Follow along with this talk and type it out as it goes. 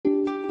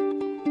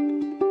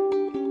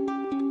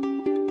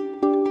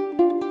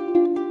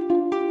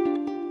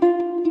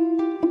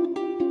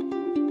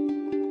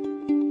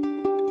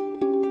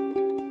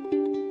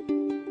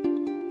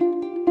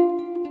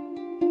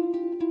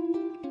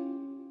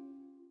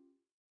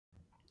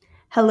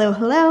Hello,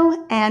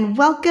 hello, and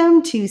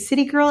welcome to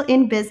City Girl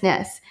in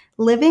Business,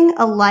 living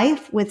a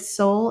life with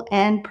soul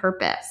and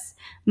purpose.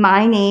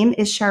 My name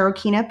is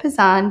Sharokina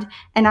Pazand,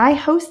 and I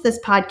host this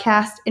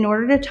podcast in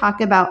order to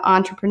talk about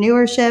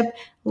entrepreneurship,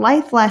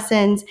 life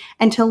lessons,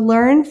 and to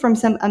learn from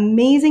some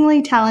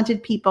amazingly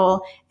talented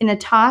people in a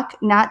talk,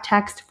 not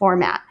text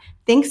format.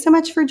 Thanks so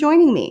much for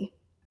joining me.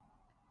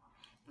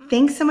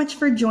 Thanks so much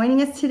for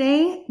joining us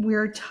today.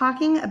 We're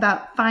talking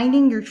about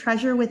finding your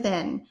treasure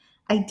within,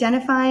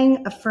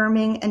 identifying,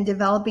 affirming, and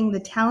developing the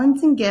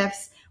talents and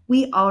gifts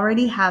we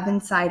already have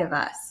inside of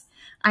us.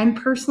 I'm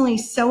personally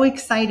so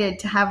excited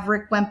to have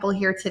Rick Wemple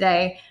here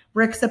today.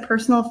 Rick's a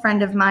personal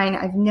friend of mine.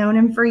 I've known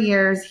him for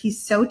years.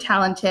 He's so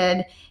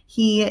talented.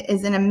 He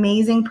is an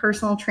amazing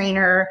personal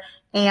trainer,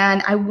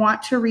 and I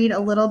want to read a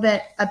little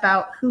bit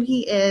about who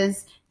he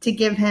is to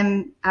give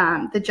him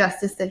the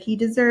justice that he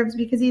deserves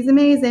because he's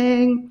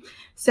amazing.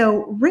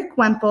 So Rick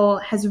Wemple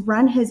has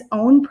run his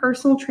own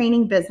personal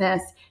training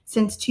business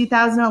since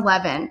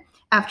 2011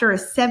 after a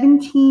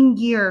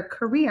 17-year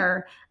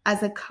career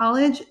as a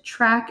college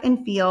track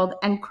and field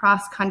and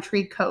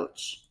cross-country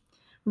coach.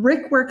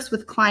 Rick works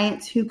with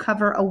clients who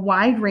cover a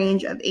wide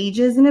range of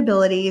ages and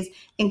abilities,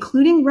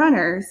 including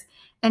runners,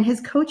 and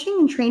his coaching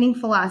and training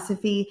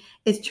philosophy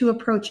is to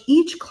approach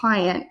each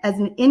client as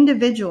an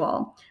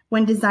individual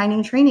when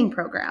designing training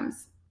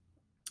programs.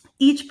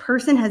 Each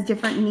person has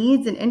different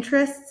needs and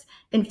interests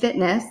in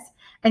fitness,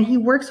 and he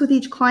works with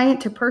each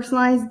client to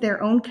personalize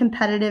their own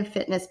competitive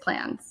fitness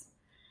plans.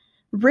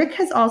 Rick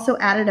has also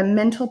added a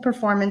mental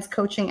performance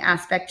coaching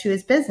aspect to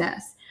his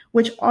business,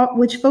 which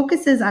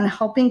focuses on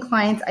helping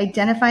clients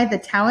identify the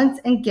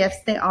talents and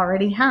gifts they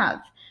already have,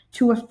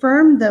 to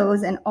affirm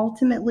those and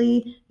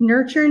ultimately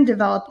nurture and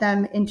develop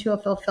them into a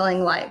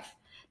fulfilling life.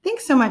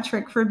 Thanks so much,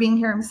 Rick, for being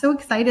here. I'm so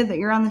excited that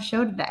you're on the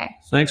show today.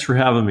 Thanks for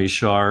having me,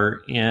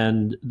 Shar.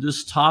 And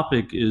this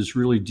topic is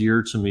really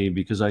dear to me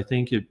because I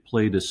think it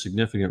played a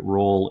significant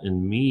role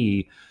in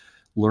me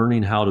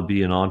learning how to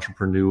be an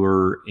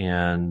entrepreneur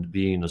and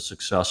being a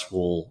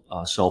successful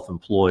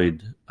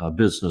self-employed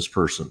business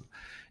person.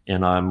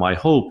 And my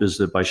hope is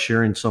that by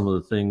sharing some of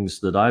the things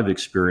that I've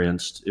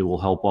experienced, it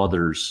will help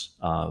others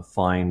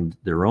find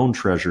their own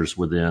treasures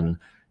within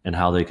and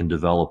how they can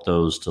develop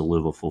those to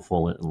live a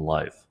fulfillment in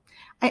life.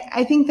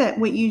 I think that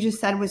what you just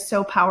said was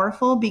so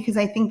powerful because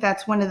I think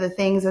that's one of the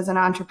things as an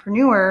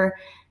entrepreneur,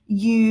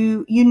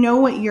 you know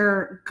what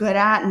you're good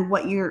at and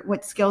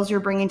what skills you're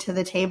bringing to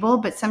the table,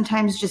 but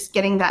sometimes just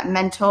getting that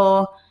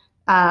mental,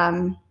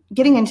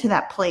 getting into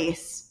that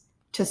place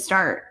to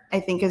start,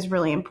 I think is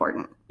really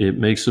important. It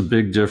makes a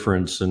big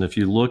difference. And if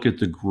you look at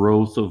the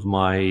growth of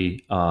my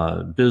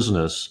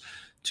business,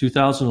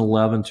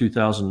 2011,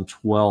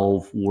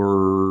 2012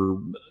 were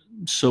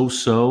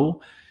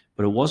so-so.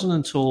 But it wasn't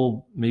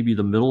until maybe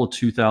the middle of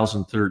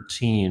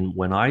 2013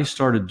 when I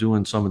started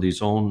doing some of these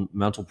own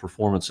mental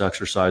performance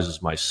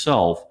exercises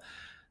myself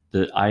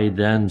that I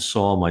then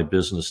saw my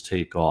business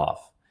take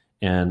off.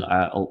 And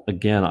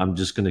I'm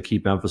just going to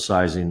keep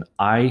emphasizing,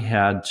 I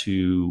had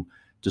to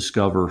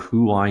discover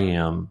who I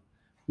am,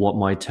 what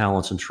my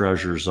talents and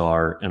treasures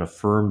are, and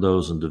affirm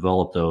those and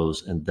develop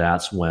those. And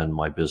that's when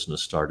my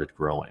business started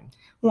growing.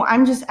 Well,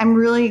 I'm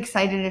really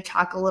excited to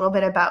talk a little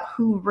bit about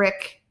who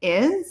Rick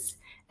is.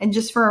 And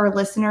just for our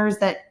listeners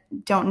that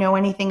don't know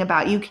anything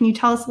about you, can you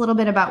tell us a little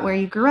bit about where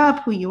you grew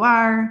up, who you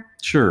are?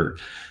 Sure.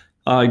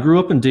 I grew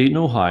up in Dayton,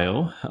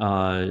 Ohio,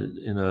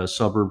 in a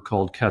suburb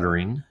called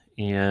Kettering.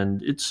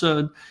 And it's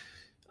Kettering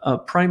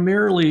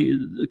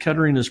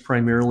is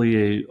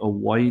primarily a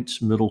white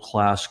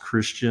middle-class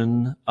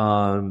Christian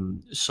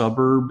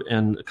suburb,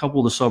 and a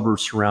couple of the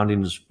suburbs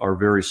surrounding are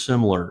very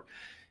similar.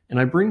 And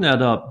I bring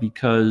that up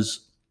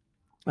because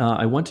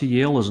I went to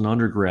Yale as an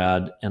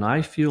undergrad, and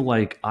I feel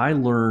like I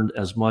learned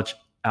as much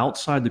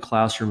outside the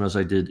classroom as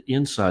I did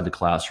inside the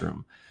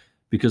classroom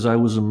because I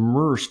was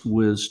immersed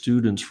with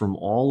students from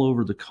all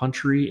over the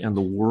country and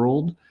the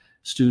world,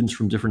 students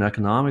from different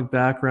economic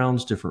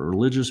backgrounds, different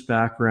religious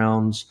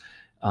backgrounds,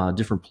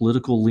 different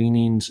political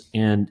leanings,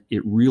 and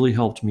it really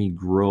helped me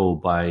grow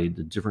by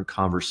the different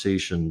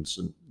conversations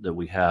that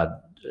we had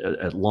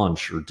at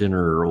lunch or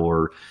dinner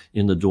or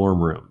in the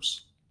dorm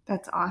rooms.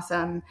 That's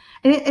awesome.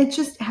 And it's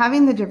just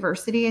having the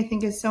diversity, I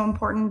think, is so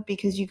important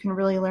because you can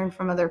really learn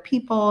from other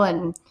people.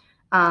 And,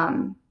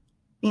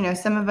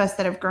 some of us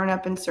that have grown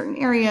up in certain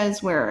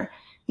areas where,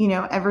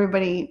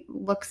 everybody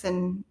looks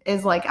and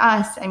is like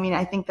us. I mean,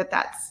 I think that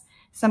that's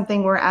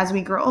something where as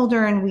we grow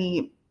older and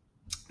we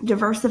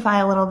diversify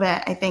a little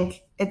bit, I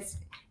think it's,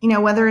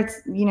 whether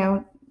it's,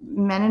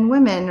 men and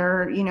women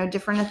or,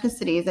 different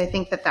ethnicities, I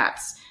think that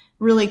that's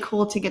really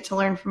cool to get to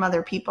learn from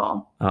other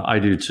people. I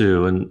do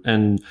too.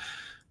 And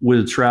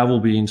with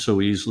travel being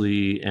so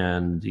easily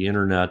and the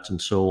internet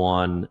and so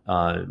on,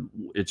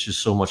 it's just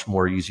so much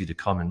more easy to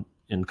come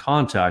in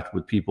contact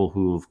with people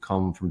who have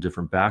come from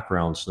different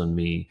backgrounds than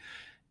me.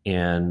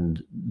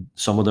 And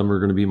some of them are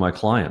going to be my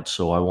clients.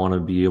 So I want to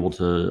be able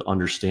to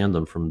understand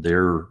them from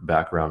their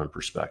background and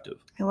perspective.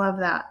 I love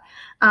that.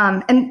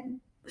 And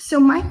so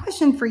my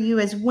question for you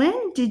is,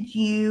 when did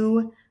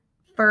you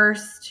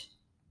first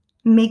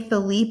make the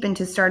leap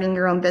into starting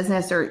your own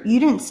business, or you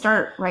didn't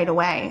start right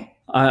away?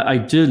 I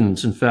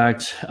didn't. In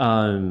fact,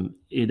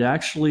 it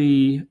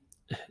actually,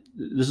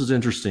 this is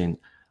interesting.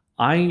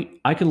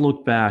 I can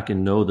look back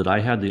and know that I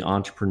had the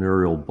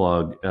entrepreneurial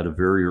bug at a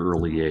very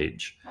early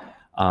age.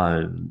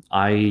 I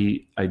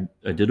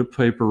did a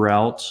paper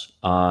route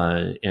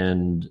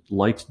and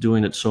liked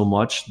doing it so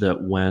much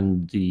that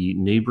when the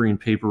neighboring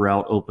paper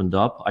route opened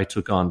up, I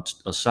took on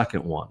a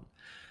second one.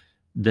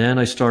 Then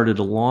I started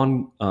a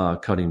lawn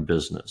cutting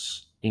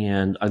business,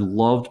 and I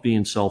loved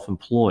being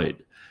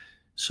self-employed.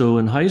 So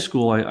in high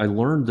school, I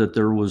learned that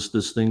there was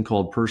this thing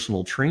called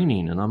personal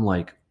training, and I'm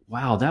like,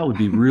 wow, that would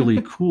be really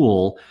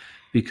cool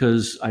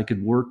because I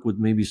could work with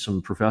maybe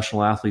some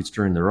professional athletes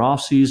during their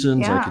off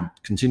seasons. I could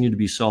continue to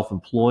be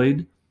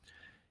self-employed.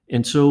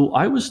 And so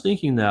I was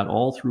thinking that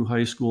all through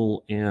high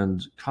school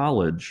and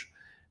college.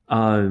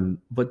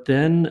 But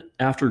then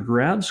after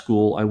grad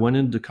school, I went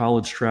into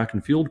college track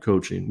and field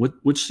coaching,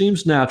 which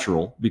seems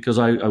natural because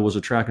I was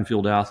a track and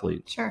field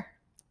athlete. Sure.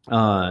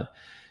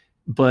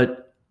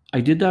 But I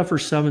did that for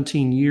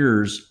 17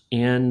 years,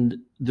 and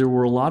there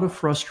were a lot of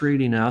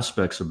frustrating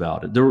aspects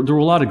about it. There were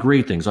a lot of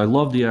great things. I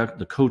loved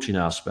the coaching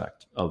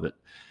aspect of it.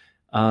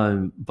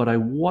 But I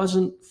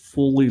wasn't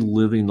fully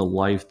living the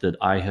life that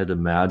I had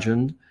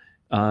imagined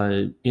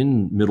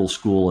in middle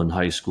school and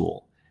high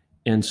school.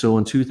 And so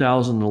in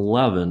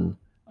 2011,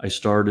 I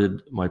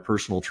started my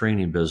personal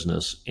training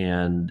business,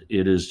 and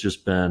it's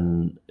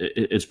been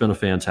a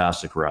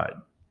fantastic ride.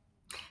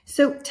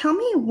 So tell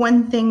me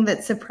one thing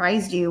that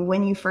surprised you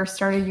when you first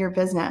started your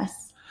business.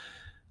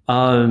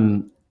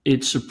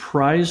 It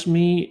surprised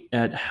me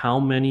at how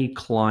many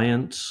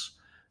clients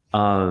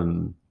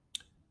actually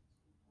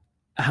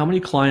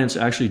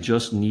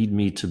just need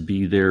me to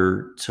be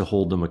there to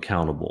hold them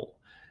accountable.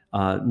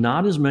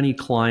 Not as many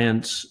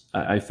clients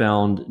I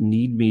found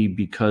need me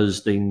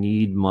because they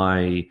need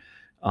my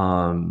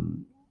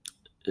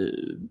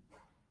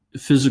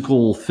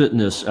physical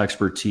fitness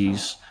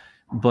expertise,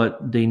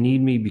 but they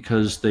need me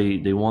because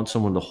they want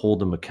someone to hold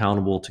them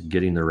accountable to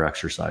getting their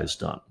exercise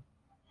done.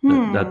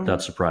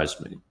 That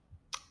surprised me.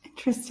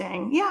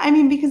 Interesting. Yeah, I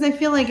mean, because I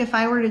feel like if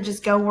I were to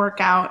just go work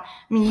out,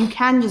 I mean, you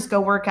can just go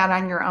work out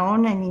on your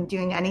own. I mean,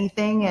 doing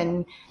anything.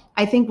 And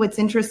I think what's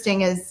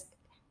interesting is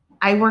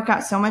I work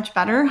out so much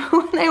better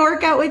when I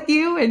work out with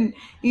you. And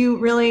you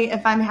really,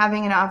 if I'm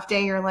having an off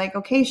day, you're like,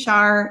 okay,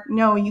 Shar,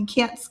 no, you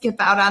can't skip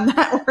out on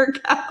that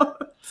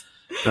workout.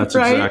 That's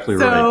right? Exactly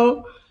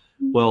right.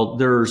 Well,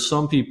 there are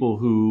some people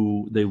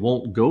who they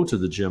won't go to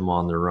the gym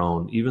on their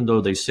own, even though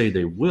they say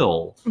they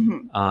will.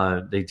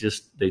 Mm-hmm. They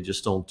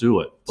just don't do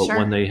it. But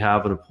when they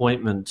have an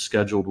appointment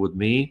scheduled with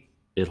me,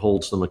 it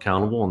holds them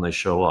accountable and they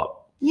show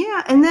up.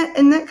 Yeah, and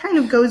that kind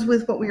of goes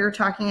with what we were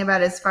talking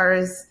about as far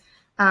as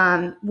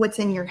what's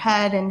in your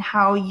head and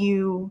how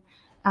you.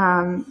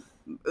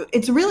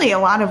 It's really a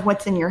lot of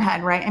what's in your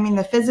head, right? I mean,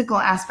 the physical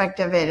aspect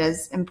of it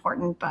is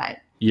important, but.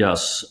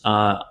 Yes,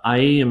 I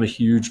am a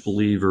huge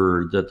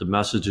believer that the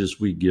messages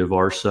we give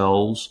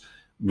ourselves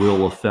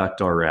will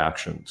affect our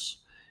actions.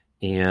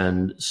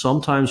 And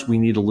sometimes we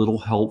need a little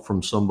help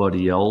from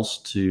somebody else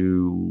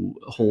to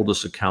hold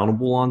us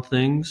accountable on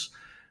things.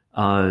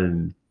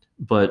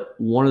 But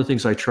one of the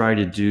things I try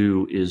to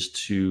do is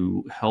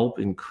to help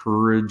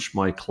encourage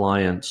my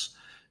clients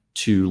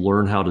to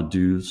learn how to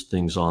do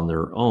things on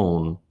their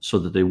own so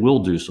that they will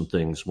do some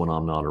things when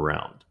I'm not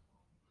around.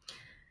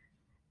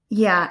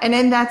 Yeah. And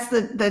then that's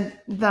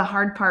the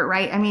hard part,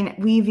 right? I mean,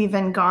 we've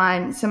even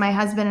gone, so my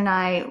husband and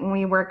I, when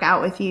we work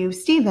out with you,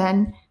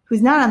 Stephen,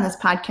 who's not on this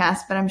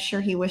podcast, but I'm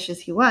sure he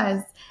wishes he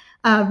was,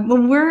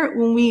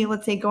 when we,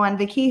 let's say, go on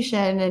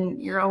vacation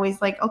and you're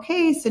always like,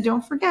 okay, so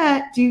don't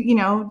forget, do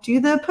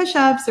the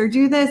push-ups or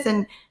do this.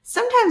 And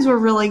sometimes we're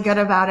really good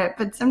about it,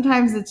 but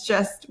sometimes it's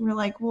just, we're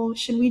like, well,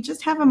 should we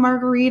just have a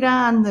margarita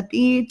on the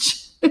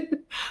beach?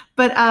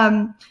 But,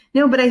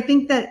 no, but I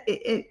think that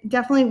it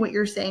definitely what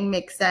you're saying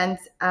makes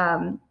sense.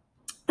 I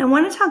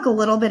want to talk a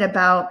little bit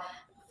about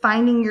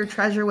finding your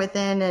treasure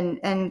within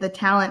and the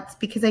talents,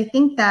 because I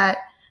think that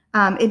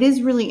it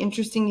is really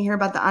interesting to hear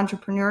about the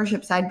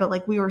entrepreneurship side. But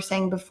like we were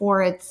saying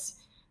before, it's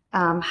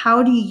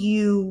how do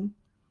you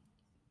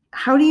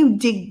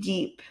dig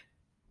deep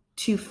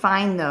to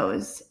find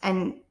those,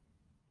 and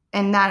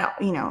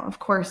that, of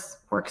course,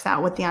 works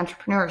out with the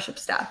entrepreneurship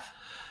stuff.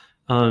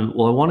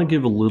 Well, I want to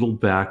give a little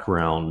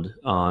background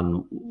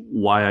on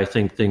why I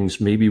think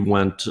things maybe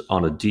went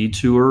on a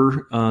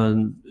detour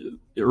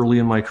early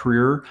in my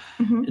career.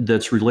 Mm-hmm.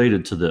 That's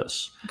related to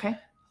this. Okay.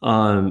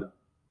 And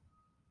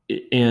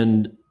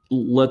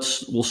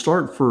we'll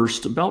start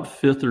first. About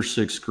 5th or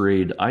 6th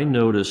grade, I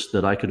noticed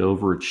that I could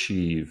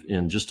overachieve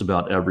in just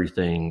about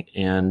everything,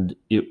 and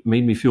it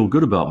made me feel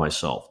good about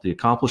myself. The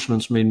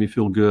accomplishments made me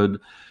feel good.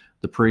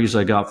 The praise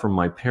I got from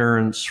my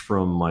parents,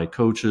 from my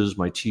coaches,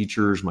 my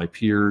teachers, my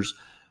peers,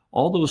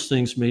 all those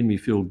things made me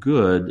feel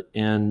good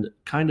and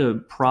kind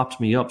of propped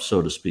me up,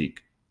 so to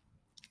speak.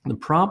 The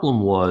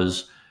problem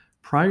was,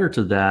 prior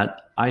to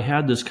that, I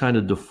had this kind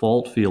of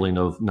default feeling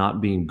of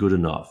not being good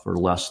enough or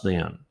less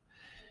than.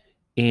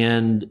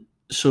 And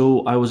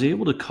So I was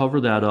able to cover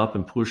that up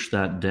and push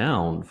that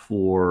down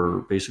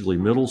for basically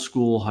middle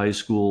school, high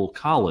school,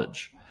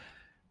 college.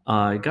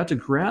 I got to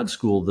grad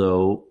school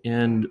though,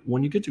 and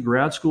when you get to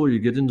grad school or you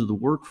get into the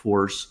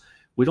workforce,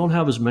 we don't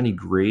have as many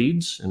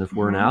grades. And if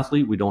we're an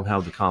athlete, we don't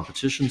have the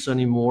competitions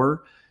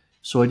anymore.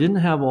 So I didn't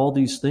have all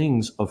these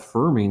things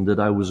affirming that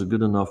I was a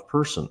good enough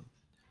person.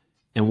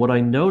 And what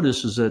I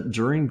noticed is that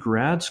during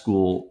grad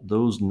school,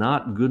 those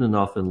not good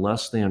enough and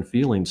less than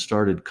feelings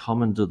started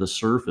coming to the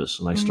surface,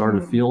 and I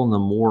started feeling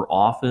them more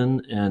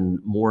often and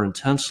more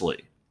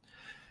intensely.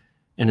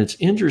 And it's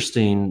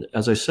interesting,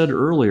 as I said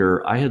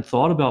earlier, I had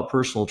thought about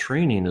personal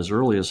training as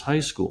early as high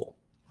school.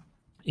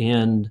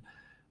 And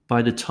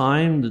by the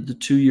time that the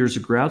 2 years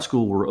of grad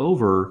school were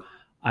over,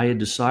 I had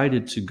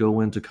decided to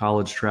go into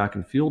college track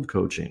and field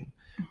coaching,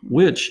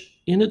 which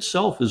in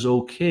itself is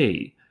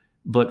okay.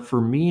 But for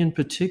me in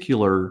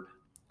particular,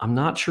 I'm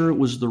not sure it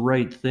was the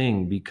right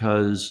thing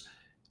because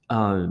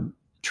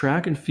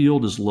track and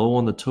field is low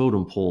on the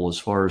totem pole as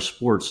far as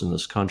sports in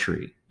this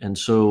country. And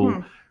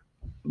so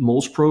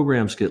most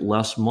programs get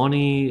less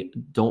money,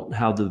 don't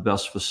have the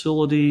best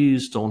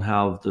facilities, don't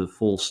have the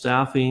full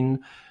staffing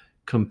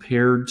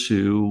compared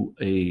to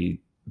a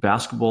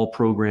basketball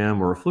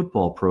program or a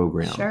football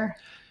program. Sure.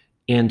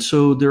 And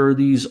so there are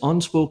these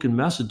unspoken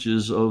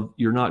messages of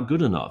you're not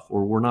good enough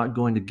or we're not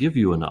going to give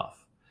you enough.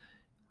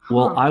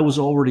 Well, I was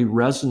already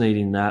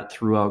resonating that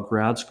throughout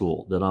grad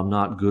school, that I'm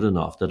not good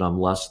enough, that I'm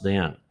less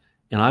than.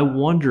 And I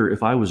wonder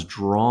if I was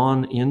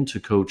drawn into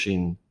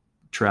coaching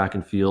track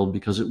and field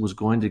because it was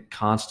going to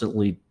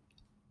constantly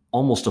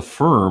almost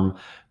affirm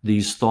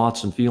these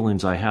thoughts and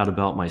feelings I had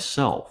about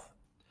myself.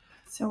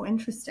 So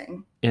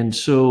interesting. And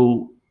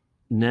so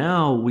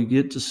now we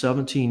get to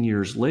 17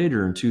 years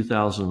later in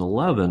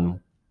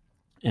 2011,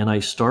 and I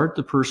start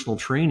the personal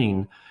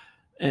training.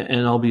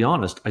 And I'll be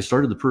honest, I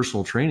started the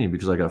personal training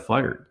because I got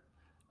fired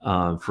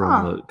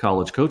from a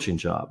college coaching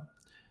job.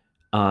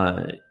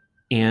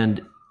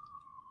 And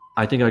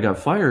I think I got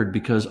fired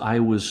because I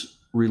was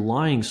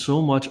relying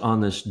so much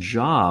on this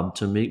job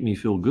to make me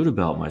feel good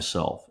about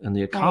myself and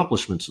the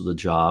accomplishments of the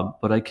job.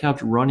 But I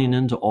kept running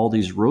into all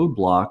these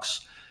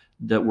roadblocks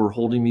that were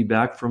holding me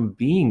back from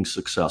being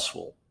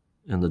successful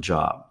in the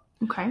job.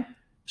 Okay.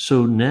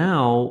 So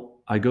now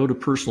I go to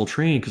personal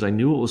training because I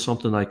knew it was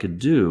something I could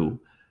do.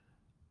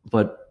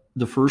 But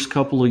the first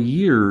couple of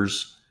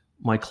years,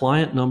 my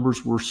client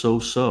numbers were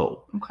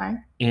so-so. Okay.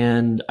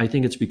 And I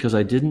think it's because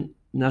I didn't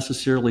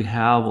necessarily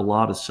have a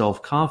lot of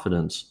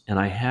self-confidence. And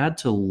I had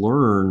to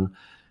learn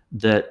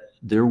that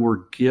there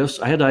were gifts.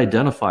 I had to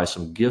identify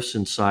some gifts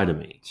inside of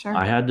me. Sure.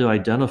 I had to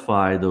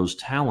identify those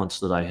talents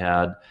that I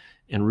had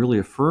and really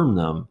affirm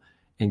them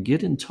and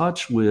get in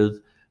touch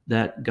with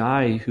that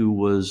guy who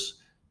was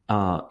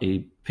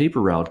a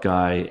paper route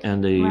guy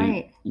and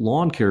a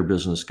lawn care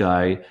business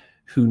guy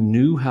who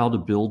knew how to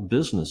build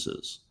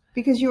businesses.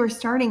 Because you were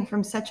starting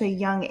from such a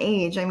young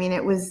age. I mean,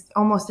 it was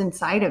almost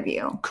inside of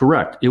you.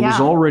 Correct. It was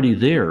already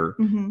there.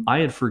 I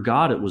had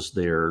forgot it was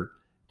there.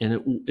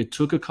 And it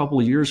took a couple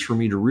of years for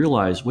me to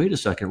realize, wait a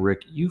second,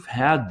 Rick, you've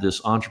had this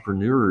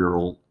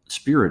entrepreneurial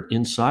spirit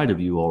inside of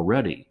you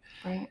already.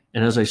 Right.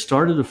 And as I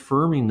started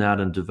affirming that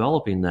and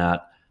developing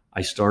that,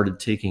 I started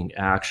taking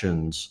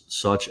actions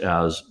such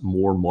as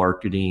more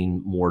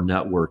marketing, more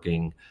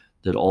networking,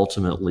 that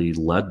ultimately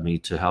led me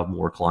to have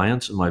more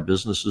clients, and my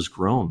business has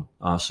grown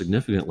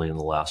significantly in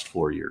the last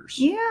 4 years.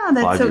 Yeah,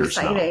 that's so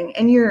exciting. Now.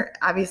 And you're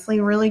obviously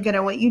really good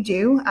at what you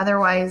do.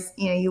 Otherwise,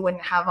 you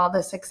wouldn't have all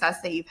the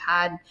success that you've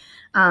had.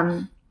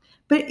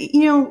 But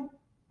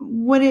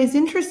what is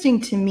interesting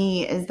to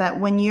me is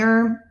that when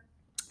you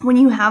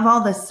have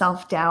all this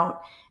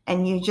self-doubt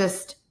and you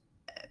just,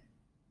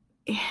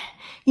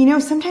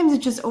 sometimes it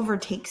just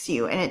overtakes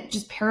you and it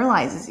just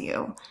paralyzes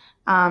you.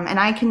 And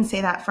I can say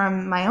that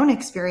from my own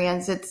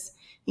experience. It's,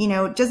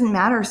 it doesn't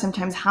matter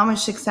sometimes how much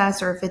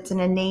success or if it's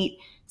an innate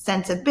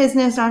sense of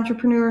business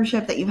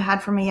entrepreneurship that you've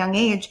had from a young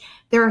age.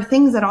 There are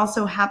things that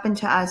also happen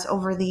to us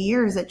over the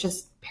years that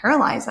just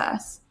paralyze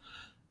us.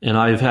 And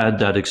I've had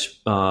that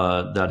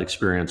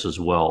experience as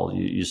well.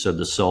 You said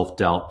the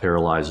self-doubt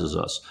paralyzes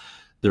us.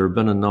 There have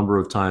been a number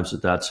of times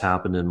that that's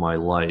happened in my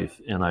life,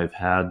 and I've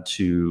had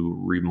to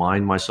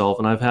remind myself,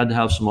 and I've had to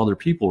have some other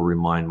people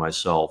remind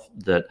myself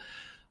that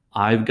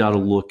I've got to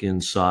look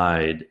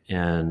inside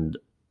and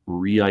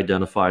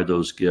re-identify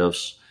those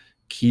gifts,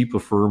 keep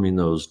affirming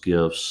those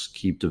gifts,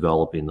 keep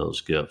developing those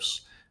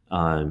gifts.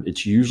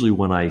 It's usually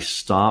when I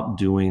stop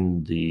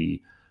doing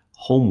the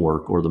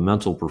homework or the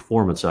mental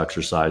performance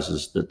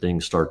exercises that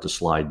things start to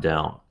slide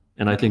down.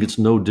 And I think it's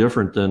no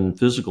different than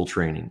physical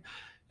training.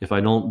 If I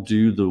don't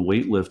do the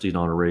weightlifting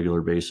on a regular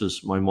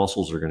basis, my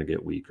muscles are going to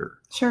get weaker.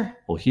 Sure.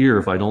 Well, here,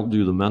 if I don't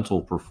do the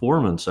mental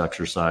performance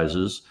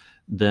exercises,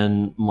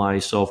 then my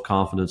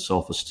self-confidence,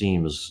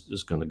 self-esteem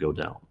is going to go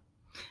down.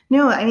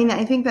 No, I mean,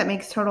 I think that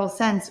makes total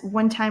sense.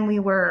 One time we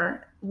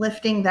were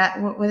lifting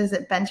that, what is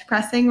it, bench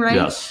pressing, right?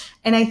 Yes.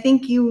 And I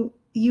think you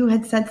you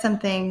had said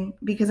something,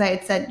 because I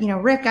had said,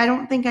 Rick, I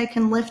don't think I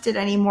can lift it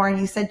anymore. And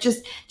you said,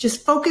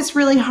 just focus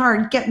really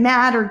hard, get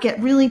mad or get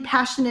really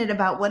passionate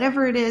about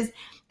whatever it is.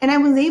 And I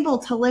was able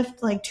to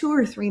lift like 2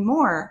 or 3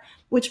 more,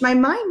 which my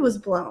mind was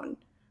blown.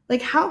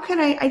 Like, how could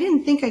I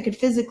didn't think I could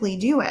physically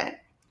do it.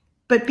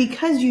 But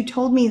because you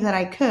told me that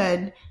I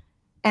could,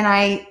 and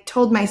I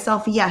told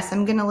myself, yes,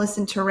 I'm going to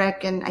listen to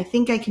Rick, and I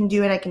think I can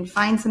do it. I can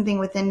find something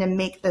within to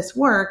make this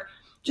work.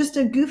 Just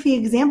a goofy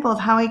example of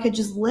how I could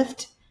just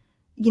lift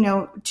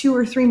 2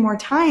 or 3 more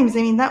times.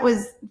 I mean, that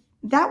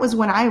was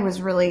when I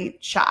was really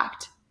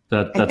shocked.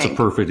 That's a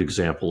perfect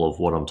example of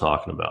what I'm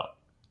talking about.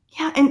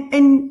 Yeah.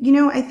 And,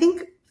 I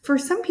think for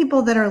some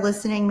people that are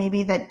listening,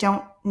 maybe that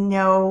don't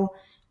know,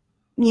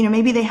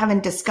 maybe they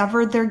haven't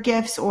discovered their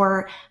gifts,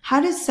 or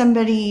how does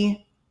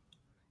somebody,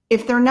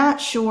 if they're not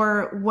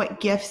sure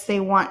what gifts they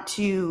want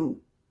to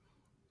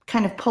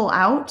kind of pull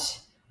out,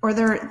 or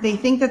they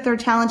think that they're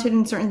talented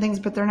in certain things,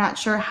 but they're not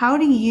sure, how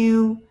do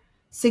you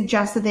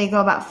suggest that they go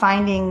about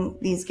finding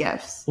these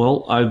gifts?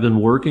 Well, I've been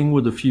working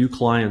with a few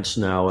clients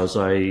now as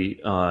I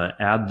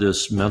add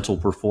this mental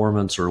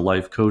performance or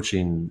life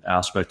coaching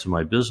aspect to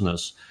my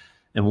business.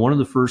 And one of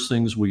the first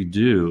things we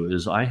do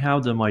is I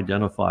have them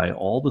identify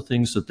all the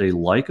things that they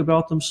like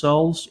about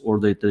themselves or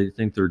that they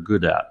think they're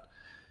good at.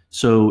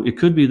 So it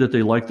could be that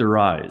they like their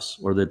eyes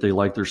or that they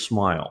like their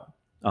smile.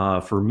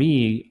 For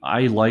me,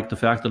 I like the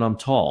fact that I'm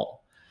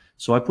tall.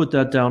 So I put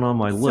that down on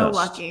my list. So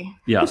lucky.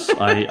 Yes,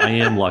 I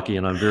am lucky,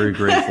 and I'm very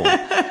grateful.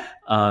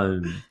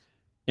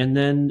 And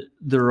then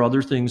there are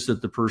other things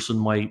that the person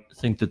might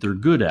think that they're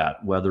good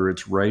at, whether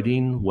it's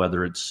writing,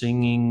 whether it's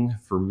singing.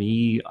 For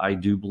me, I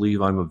do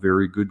believe I'm a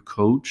very good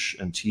coach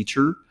and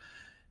teacher.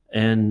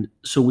 And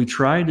so we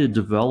try to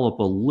develop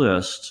a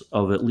list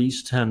of at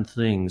least 10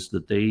 things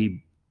that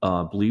they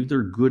believe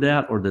they're good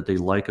at or that they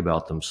like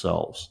about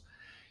themselves.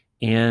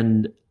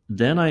 And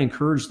then I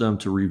encourage them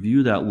to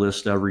review that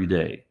list every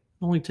day.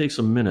 It only takes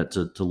a minute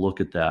to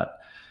look at that.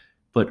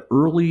 But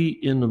early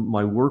in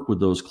my work with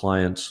those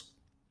clients,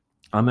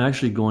 I'm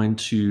actually going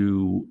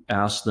to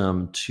ask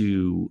them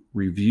to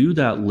review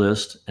that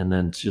list and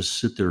then just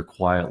sit there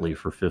quietly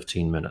for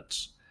 15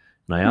 minutes.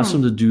 And I ask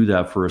them to do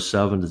that for a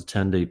 7 to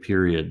 10 day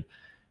period,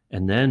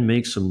 and then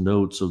make some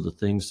notes of the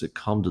things that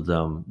come to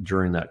them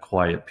during that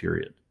quiet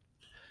period.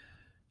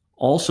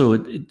 Also,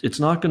 it's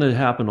not going to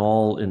happen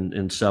all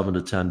in 7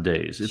 to 10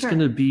 days. It's going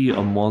to be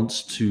a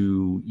months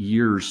to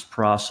years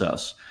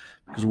process.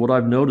 Because what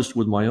I've noticed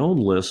with my own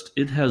list,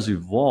 it has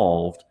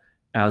evolved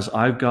as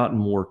I've gotten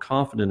more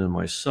confident in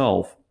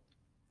myself.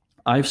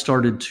 I've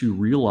started to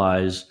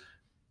realize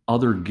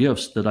other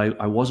gifts that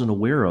I wasn't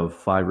aware of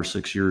 5 or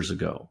 6 years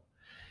ago.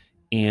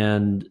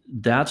 And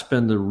that's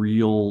been the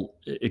real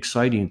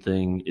exciting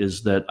thing,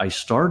 is that I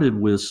started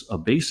with a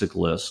basic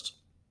list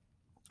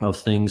of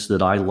things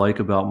that I like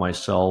about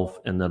myself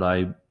and that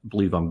I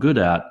believe I'm good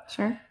at.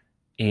 Sure.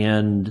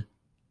 And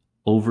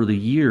over the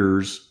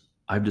years,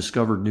 I've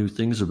discovered new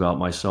things about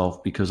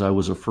myself because I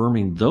was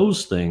affirming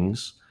those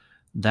things.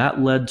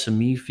 That led to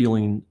me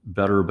feeling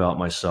better about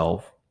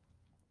myself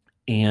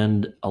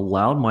and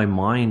allowed my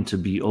mind to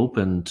be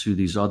open to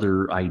these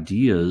other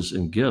ideas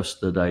and gifts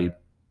that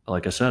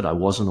like I said, I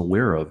wasn't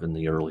aware of in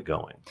the early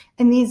going.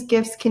 And these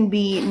gifts can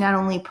be not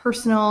only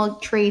personal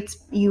traits,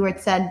 you had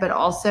said, but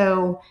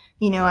also,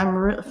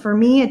 for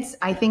me,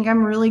 I think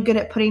I'm really good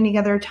at putting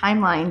together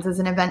timelines as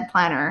an event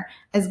planner.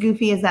 As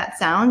goofy as that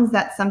sounds,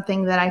 that's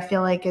something that I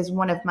feel like is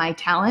one of my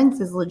talents,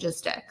 is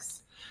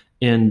logistics.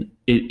 And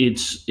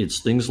it's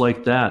things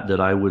like that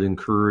I would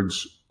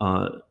encourage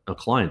a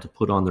client to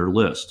put on their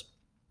list.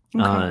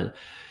 Okay.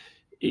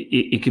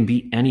 It can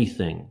be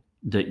anything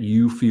that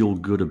you feel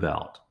good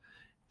about.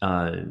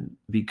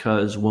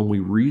 Because when we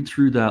read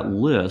through that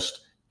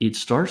list, it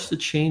starts to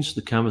change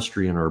the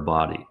chemistry in our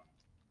body.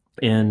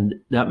 And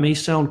that may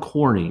sound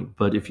corny,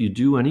 but if you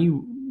do any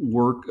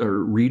work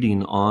or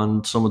reading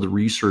on some of the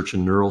research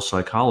in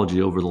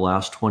neuropsychology over the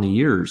last 20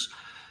 years,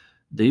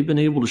 they've been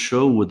able to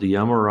show with the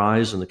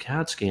MRIs and the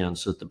CAT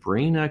scans that the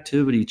brain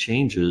activity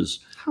changes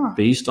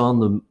based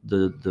on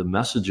the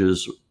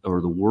messages or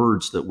the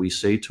words that we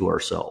say to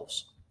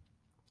ourselves.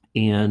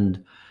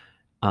 And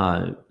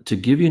to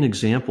give you an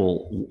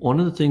example, one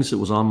of the things that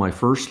was on my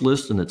first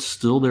list, and it's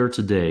still there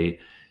today,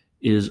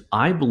 is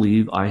I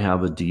believe I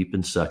have a deep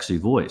and sexy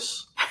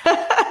voice.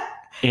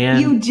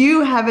 And you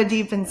do have a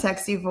deep and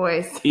sexy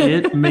voice.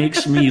 It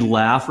makes me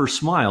laugh or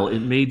smile. It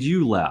made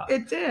you laugh.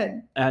 It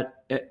did. At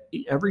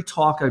every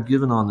talk I've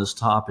given on this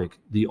topic,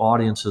 the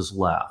audience has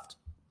laughed.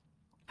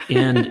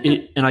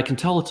 And I can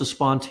tell it's a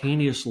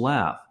spontaneous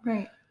laugh.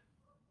 Right.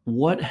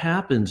 What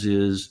happens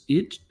is,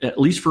 at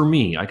least for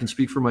me, I can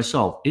speak for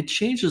myself, it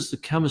changes the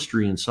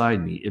chemistry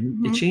inside me.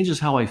 It changes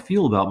how I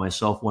feel about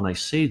myself when I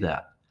say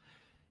that.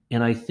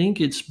 And I think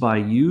it's by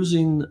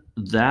using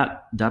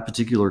that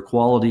particular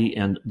quality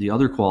and the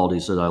other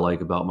qualities that I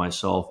like about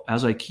myself,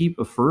 as I keep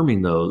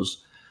affirming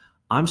those,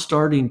 I'm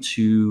starting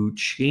to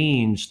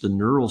change the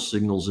neural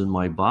signals in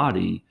my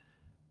body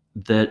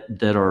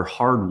that are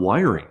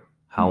hardwiring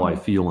how I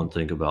feel and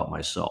think about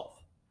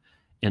myself.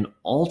 And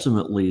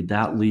ultimately,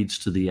 that leads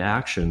to the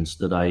actions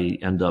that I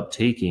end up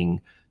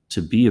taking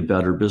to be a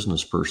better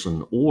business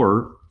person,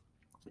 or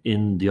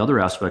in the other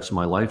aspects of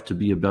my life, to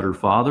be a better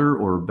father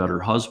or a better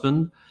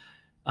husband.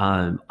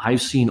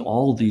 I've seen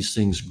all these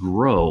things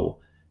grow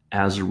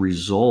as a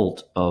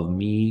result of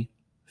me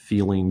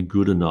feeling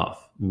good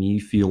enough, me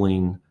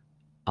feeling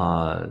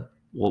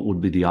what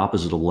would be the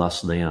opposite of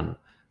less than,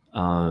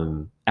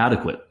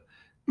 adequate.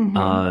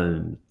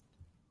 Mm-hmm.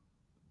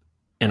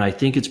 And I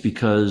think it's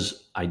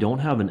because I don't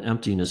have an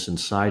emptiness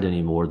inside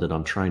anymore that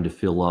I'm trying to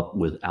fill up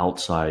with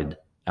outside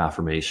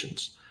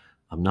affirmations.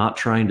 I'm not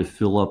trying to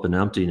fill up an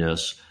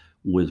emptiness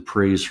with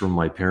praise from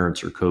my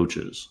parents or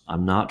coaches.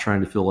 I'm not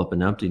trying to fill up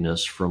an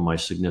emptiness from my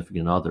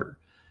significant other.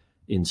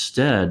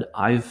 Instead,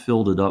 I've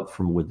filled it up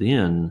from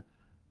within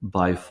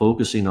by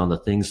focusing on the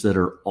things that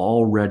are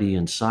already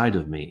inside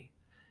of me.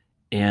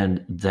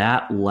 And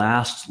that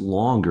lasts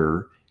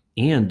longer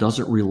and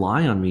doesn't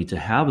rely on me to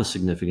have a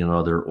significant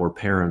other or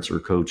parents or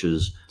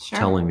coaches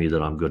telling me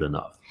that I'm good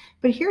enough.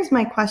 But here's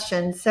my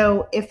question.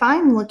 So if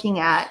I'm looking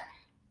at,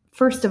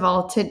 first of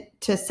all,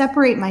 to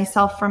separate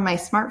myself from my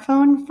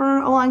smartphone for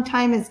a long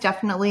time is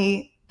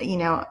definitely,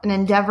 an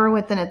endeavor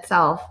within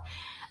itself.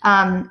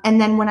 And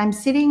then when I'm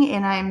sitting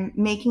and I'm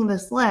making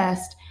this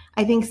list,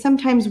 I think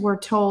sometimes we're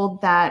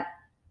told that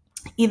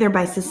either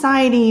by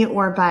society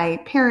or by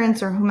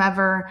parents or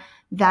whomever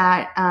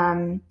that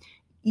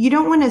you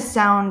don't want to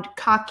sound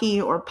cocky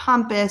or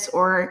pompous,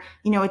 or,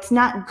 it's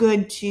not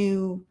good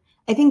to,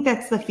 I think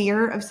that's the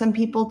fear of some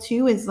people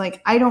too, is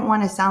like, I don't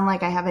want to sound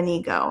like I have an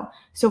ego.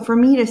 So for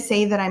me to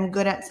say that I'm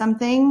good at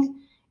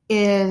something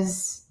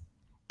is,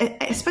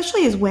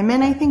 especially as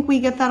women, I think we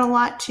get that a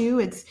lot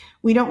too.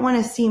 We don't want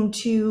to seem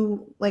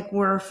too like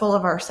we're full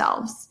of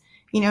ourselves,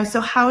 so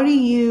how do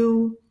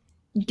you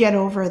get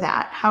over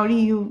that? How do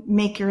you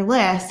make your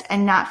list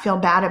and not feel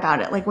bad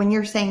about it? Like when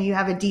you're saying you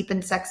have a deep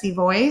and sexy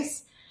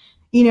voice,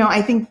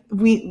 I think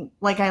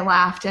I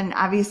laughed, and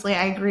obviously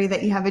I agree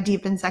that you have a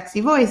deep and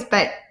sexy voice,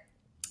 but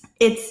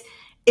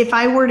if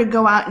I were to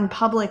go out in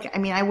public,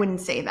 I wouldn't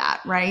say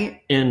that,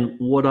 right? And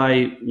what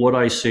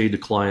I say to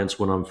clients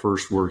when I'm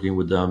first working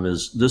with them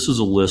is, this is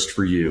a list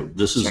for you.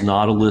 This is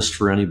not a list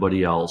for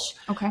anybody else.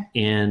 Okay.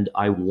 And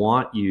I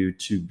want you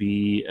to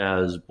be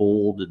as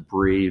bold and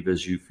brave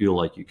as you feel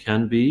like you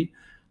can be.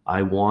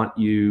 I want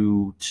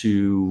you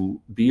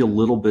to be a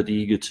little bit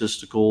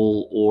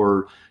egotistical,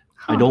 or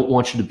I don't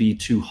want you to be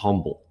too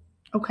humble.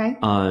 Okay.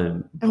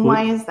 And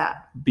why is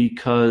that?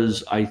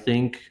 Because I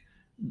think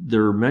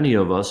there are many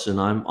of us, and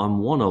I'm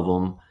one of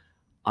them.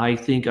 I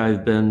think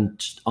I've been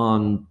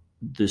on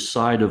the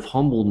side of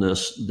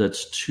humbleness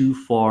that's too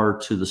far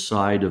to the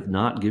side of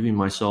not giving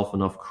myself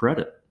enough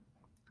credit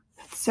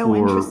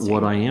for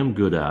what I am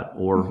good at,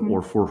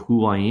 or for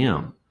who I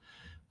am.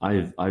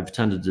 I've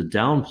tended to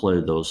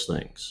downplay those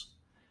things.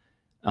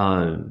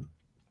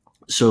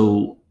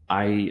 So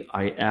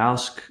I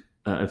ask.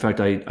 In fact,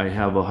 I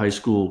have a high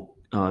school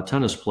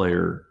tennis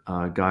player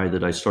guy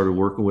that I started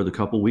working with a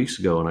couple of weeks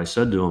ago, and I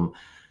said to him,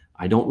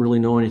 I don't really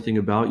know anything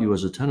about you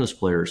as a tennis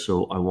player,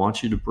 so I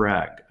want you to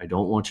brag. I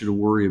don't want you to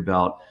worry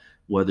about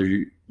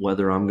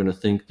whether I'm going to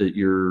think that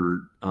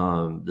you're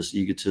this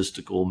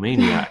egotistical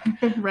maniac.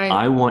 Right.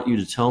 I want you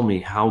to tell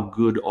me, how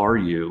good are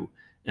you,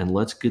 and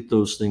let's get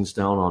those things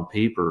down on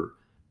paper,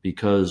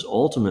 because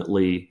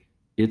ultimately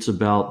it's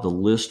about the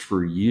list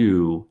for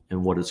you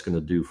and what it's going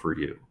to do for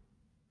you.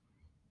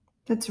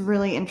 That's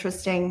really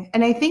interesting.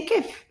 And I think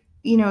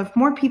if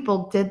more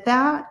people did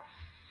that,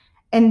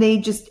 and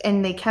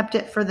they kept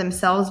it for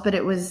themselves, but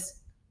it was,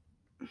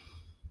 I'm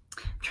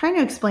trying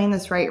to explain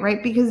this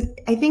right? Because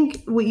I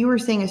think what you were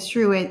saying is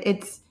true.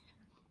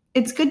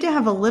 It's good to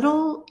have a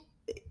little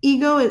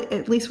ego,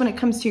 at least when it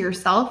comes to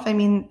yourself.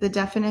 The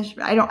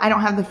definition, I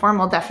don't have the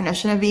formal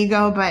definition of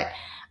ego, but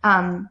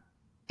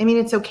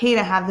it's okay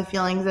to have the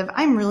feelings of,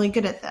 I'm really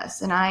good at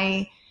this, and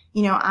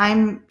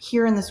I'm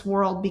here in this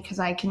world because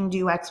I can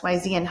do X, Y,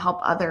 Z and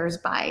help others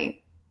by,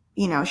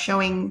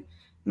 showing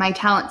my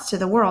talents to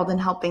the world and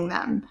helping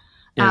them.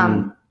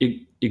 And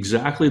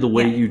exactly the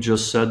way you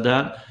just said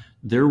that,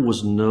 there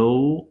was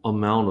no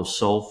amount of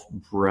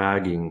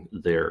self-bragging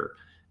there.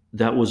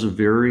 That was a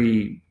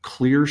very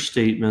clear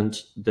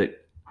statement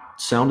that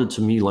sounded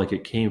to me like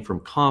it came from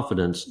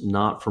confidence,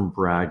 not from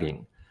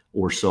bragging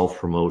or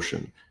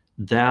self-promotion.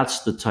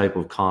 That's the type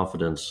of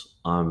confidence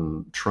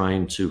I'm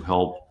trying to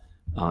help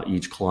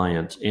each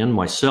client and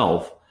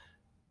myself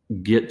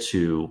get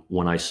to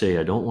when I say,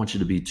 I don't want you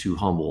to be too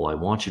humble. I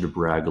want you to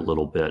brag a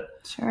little bit.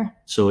 Sure.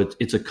 So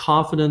it's a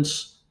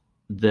confidence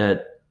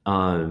that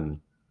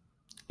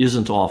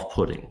isn't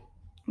off-putting.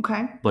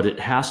 Okay. But it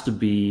has to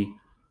be,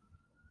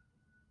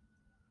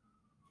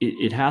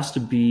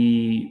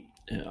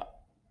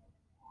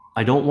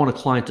 I don't want a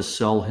client to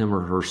sell him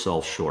or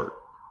herself short.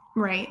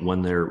 Right.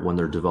 When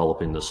they're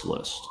developing this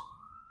list.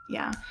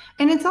 Yeah.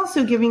 And it's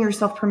also giving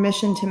yourself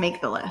permission to make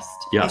the list.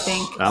 Yes, I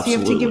think. absolutely. So you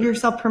have to give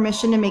yourself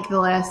permission to make the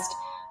list.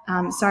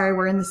 Sorry,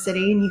 we're in the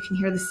city and you can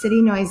hear the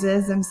city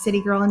noises. I'm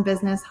city girl in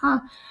business.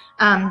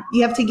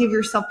 You have to give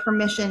yourself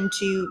permission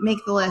to make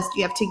the list.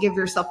 You have to give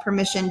yourself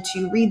permission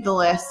to read the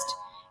list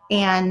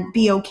and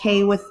be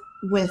okay with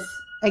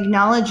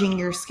acknowledging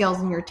your skills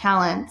and your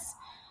talents.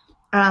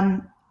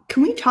 Can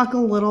we talk a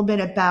little bit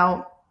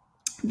about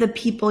the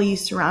people you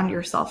surround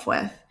yourself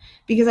with?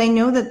 Because I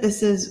know that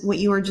this is what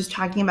you were just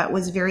talking about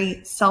was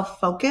very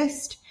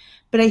self-focused,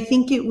 but I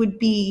think it would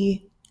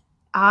be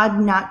odd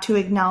not to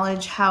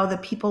acknowledge how the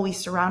people we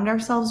surround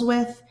ourselves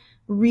with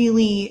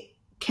really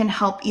can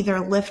help either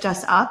lift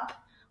us up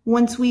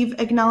once we've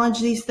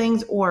acknowledged these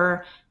things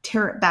or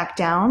tear it back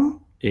down.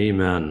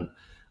 Amen.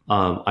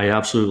 I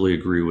absolutely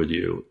agree with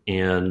you.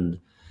 And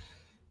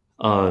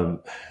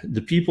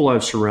the people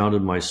I've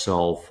surrounded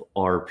myself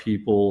are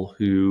people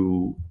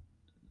who,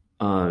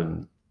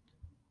 some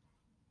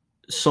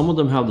of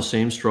them have the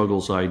same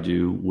struggles I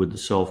do with the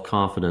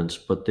self-confidence,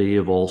 but they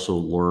have also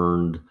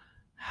learned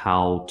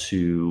how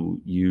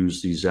to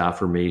use these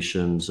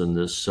affirmations and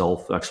this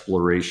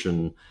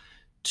self-exploration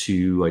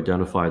to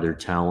identify their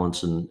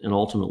talents and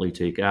ultimately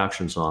take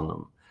actions on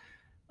them.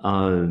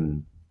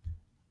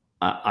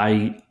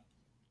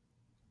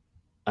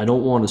 I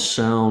don't want to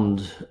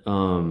sound,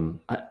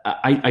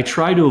 I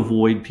try to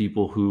avoid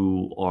people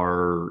who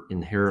are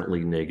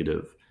inherently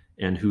negative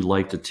and who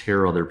like to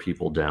tear other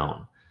people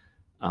down.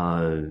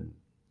 I'm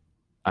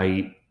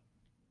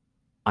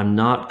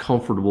not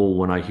comfortable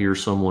when I hear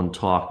someone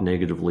talk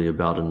negatively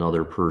about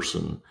another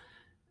person.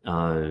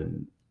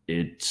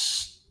 It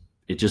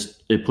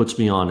puts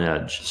me on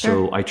edge.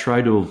 Sure. So I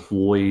try to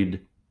avoid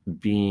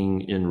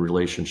being in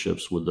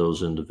relationships with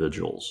those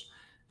individuals.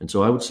 And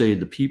so I would say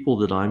the people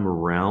that I'm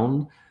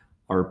around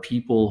are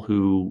people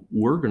who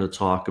we're going to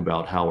talk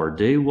about how our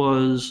day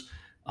was,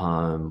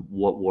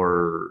 what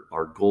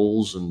our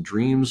goals and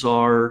dreams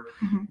are.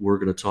 Mm-hmm. We're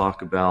going to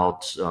talk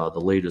about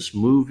the latest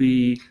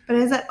movie. But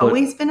has that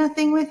always been a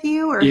thing with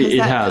you, or has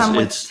that come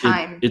with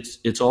time?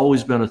 It's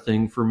always been a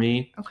thing for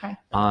me. Okay.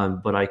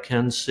 But I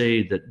can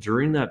say that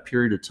during that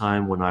period of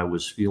time when I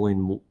was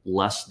feeling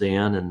less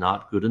than and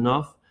not good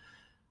enough,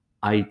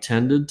 I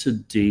tended to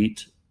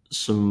date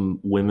some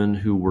women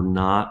who were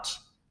not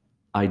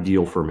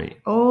ideal for me.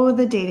 Oh,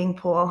 the dating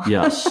pool.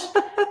 Yes.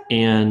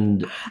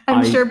 And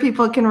I'm sure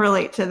people can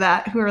relate to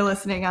that who are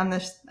listening on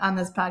this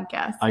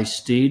podcast. I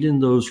stayed in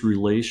those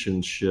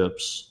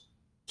relationships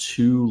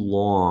too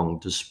long,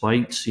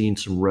 despite seeing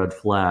some red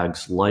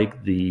flags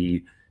like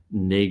the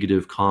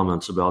negative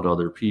comments about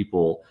other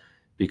people,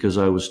 because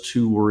I was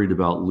too worried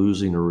about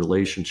losing a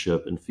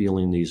relationship and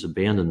feeling these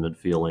abandonment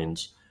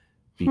feelings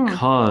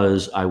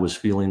because I was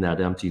feeling that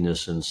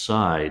emptiness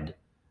inside.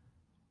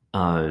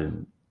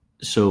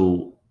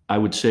 So I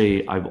would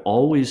say I've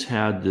always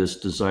had this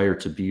desire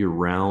to be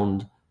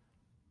around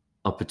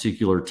a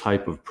particular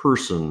type of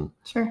person.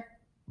 Sure.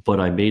 But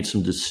I made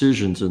some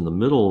decisions in the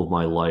middle of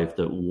my life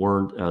that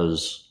weren't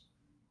as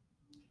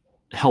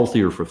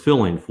healthy or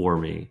fulfilling for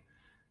me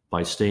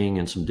by staying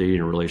in some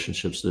dating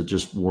relationships that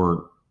just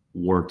weren't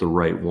the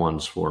right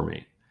ones for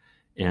me.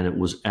 And it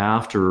was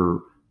after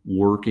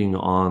working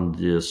on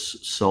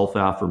this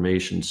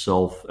self-affirmation,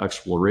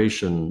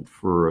 self-exploration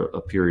for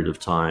a period of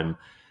time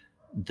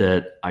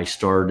that I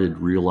started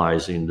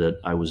realizing that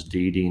I was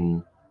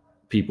dating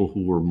people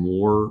who were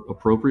more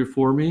appropriate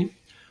for me,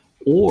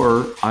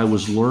 or I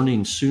was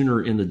learning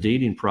sooner in the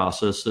dating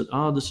process that,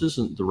 this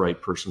isn't the right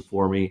person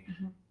for me.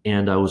 Mm-hmm.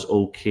 And I was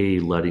okay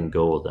letting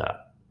go of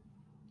that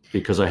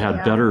because I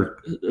had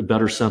a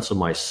better sense of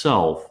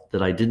myself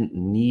that I didn't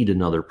need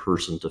another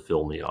person to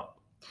fill me up.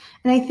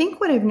 And I think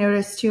what I've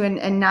noticed too,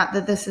 and not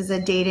that this is a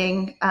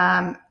dating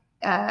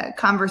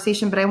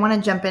conversation, but I want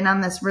to jump in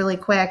on this really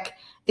quick.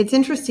 It's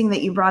interesting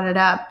that you brought it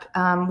up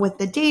with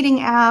the dating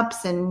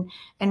apps and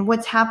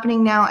what's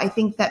happening now. I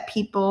think that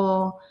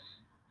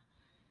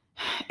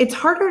it's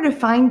harder to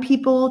find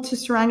people to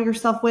surround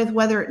yourself with,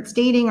 whether it's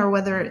dating or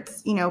whether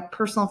it's,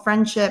 personal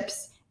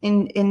friendships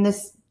in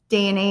this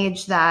day and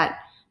age that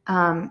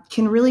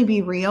can really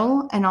be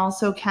real and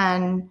also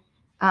can,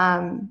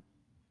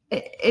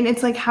 and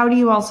it's like, how do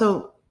you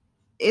also,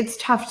 it's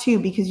tough too,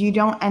 because you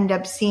don't end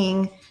up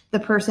seeing the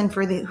person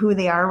for who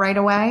they are right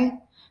away.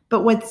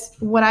 But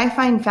what I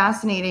find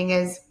fascinating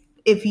is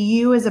if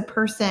you as a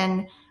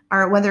person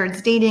are, whether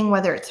it's dating,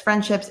 whether it's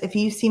friendships, if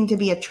you seem to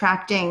be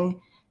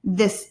attracting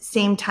this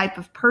same type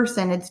of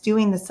person, it's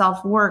doing the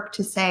self-work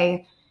to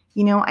say,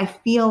 I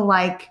feel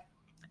like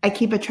I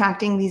keep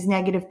attracting these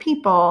negative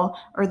people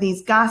or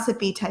these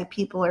gossipy type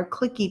people or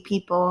cliquey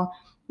people.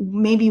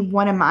 Maybe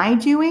what am I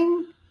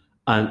doing?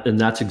 And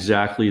that's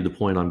exactly the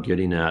point I'm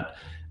getting at.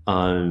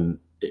 And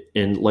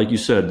like you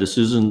said, this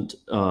isn't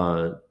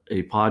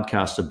a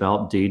podcast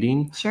about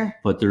dating, sure,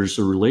 but there's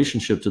a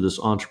relationship to this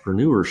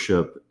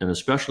entrepreneurship. And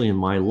especially in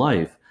my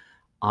life,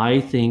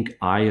 I think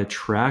I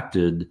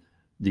attracted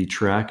the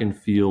track and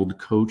field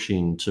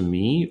coaching to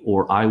me,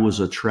 or I was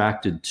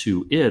attracted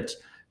to it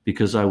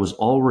because I was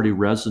already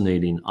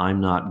resonating. I'm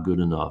not good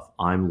enough.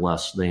 I'm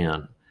less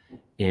than.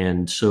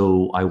 And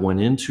so I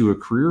went into a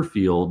career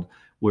field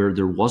where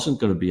there wasn't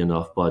going to be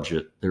enough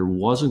budget, there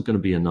wasn't going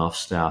to be enough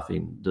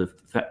staffing, the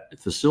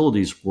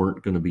facilities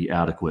weren't going to be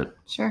adequate.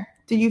 Sure.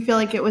 Did you feel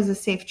like it was a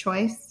safe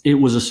choice? It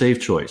was a safe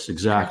choice,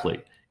 exactly.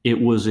 Okay.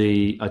 It was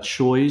a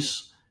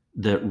choice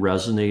that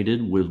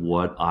resonated with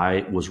what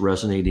I was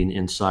resonating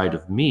inside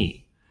of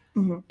me.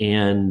 Mm-hmm.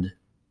 And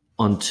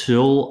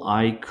until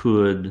I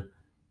could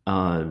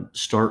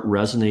start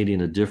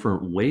resonating a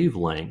different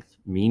wavelength,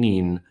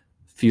 meaning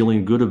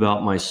feeling good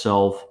about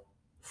myself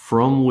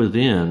from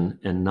within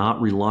and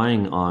not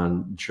relying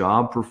on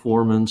job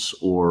performance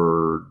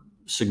or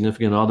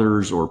significant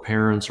others or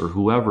parents or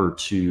whoever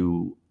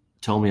to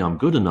tell me I'm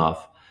good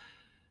enough,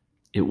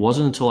 it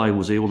wasn't until I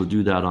was able to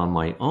do that on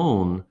my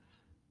own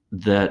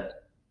that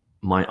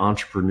my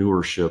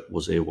entrepreneurship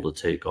was able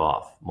to take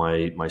off.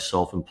 My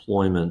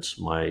self-employment,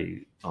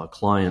 my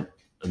client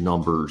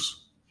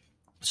numbers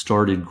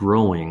started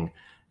growing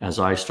as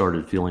I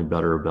started feeling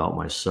better about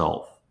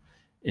myself.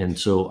 And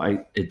so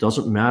it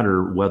doesn't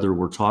matter whether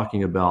we're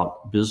talking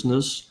about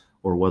business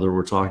or whether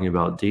we're talking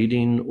about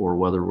dating or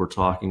whether we're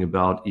talking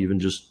about even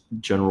just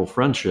general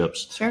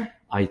friendships. Sure.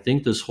 I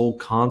think this whole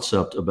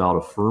concept about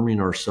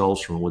affirming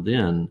ourselves from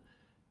within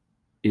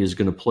is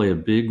going to play a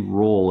big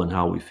role in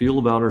how we feel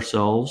about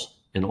ourselves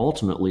and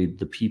ultimately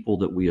the people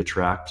that we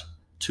attract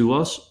to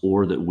us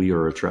or that we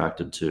are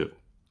attracted to.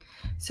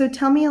 So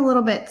tell me a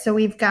little bit. So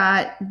we've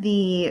got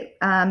the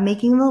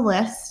making the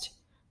list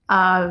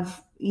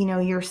of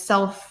your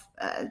self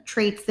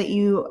traits that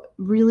you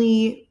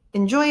really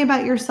enjoy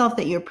about yourself,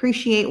 that you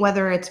appreciate,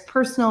 whether it's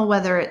personal,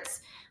 whether it's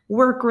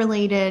work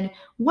related.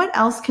 What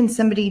else can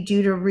somebody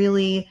do to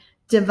really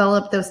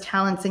develop those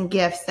talents and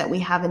gifts that we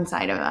have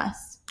inside of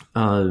us?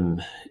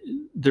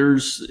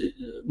 There's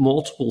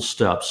multiple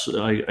steps.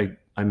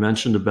 I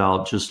mentioned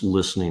about just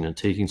listening and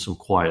taking some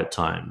quiet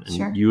time. And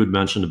sure. You had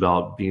mentioned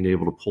about being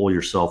able to pull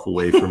yourself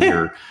away from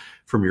your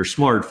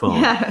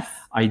smartphone. Yes.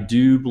 I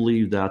do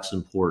believe that's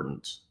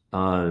important.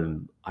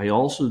 I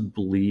also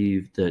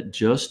believe that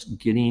just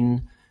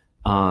getting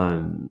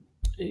out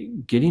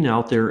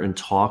there and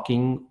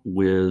talking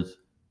with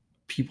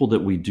people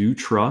that we do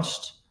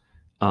trust,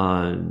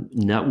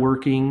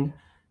 networking,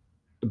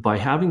 by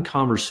having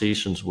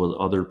conversations with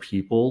other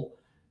people,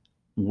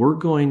 we're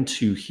going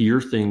to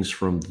hear things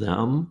from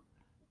them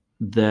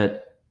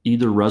that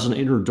either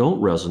resonate or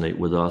don't resonate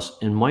with us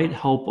and might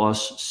help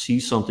us see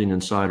something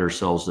inside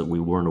ourselves that we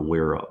weren't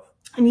aware of.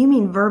 And you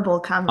mean verbal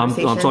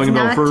conversations? I'm talking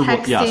about verbal.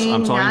 Texting, yes,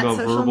 I'm talking about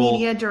social verbal.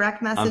 Media,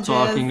 direct messages.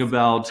 I'm talking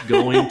about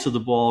going to the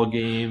ball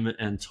game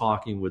and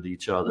talking with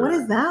each other. What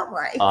is that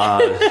like?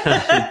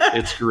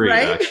 It's great,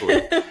 right?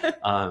 Actually.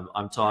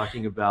 I'm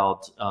talking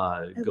about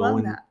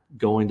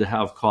going to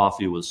have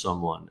coffee with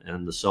someone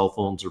and the cell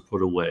phones are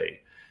put away.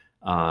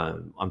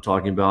 I'm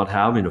talking about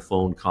having a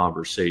phone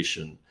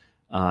conversation.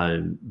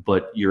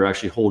 But you're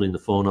actually holding the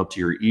phone up to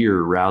your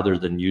ear rather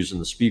than using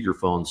the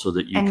speakerphone so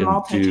that you can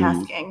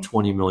do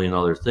 20 million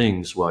other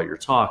things while you're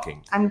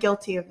talking. I'm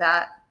guilty of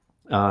that.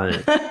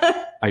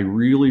 I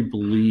really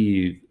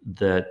believe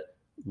that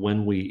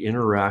when we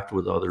interact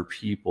with other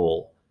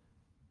people,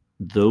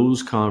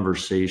 those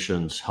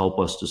conversations help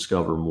us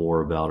discover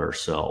more about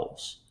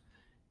ourselves.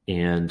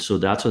 And so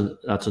that's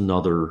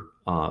another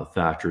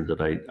factor that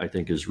I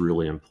think is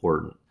really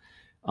important.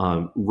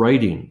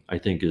 Writing, I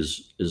think,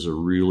 is a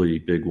really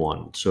big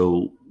one.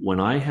 So when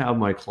I have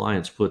my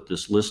clients put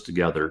this list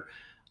together,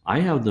 I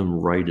have them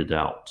write it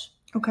out.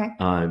 Okay.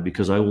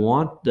 Because I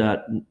want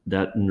that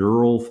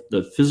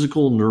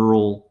physical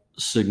neural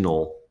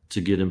signal to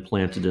get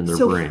implanted in their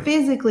brain. So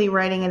physically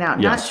writing it out,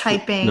 yes. Not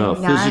typing. No,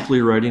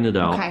 physically writing it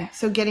out. Okay.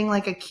 So getting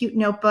like a cute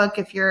notebook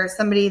if you're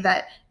somebody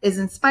that is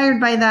inspired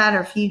by that,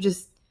 or if you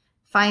just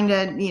find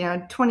a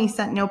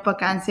 20-cent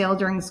notebook on sale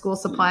during school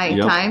supply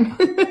time.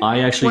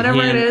 I actually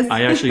it is.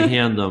 I actually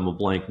hand them a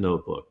blank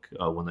notebook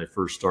when they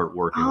first start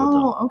working with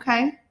them. Oh,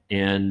 okay.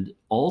 And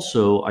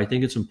also, I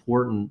think it's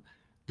important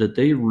that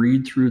they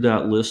read through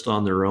that list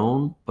on their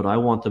own, but I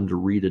want them to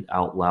read it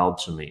out loud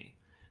to me,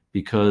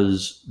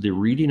 because the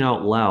reading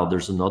out loud,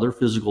 there's another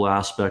physical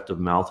aspect of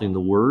mouthing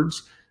the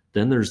words.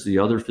 Then there's the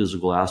other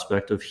physical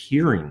aspect of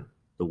hearing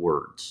the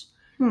words.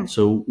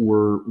 So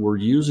we're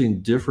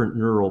using different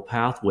neural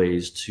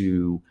pathways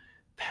to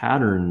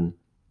pattern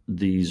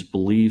these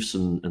beliefs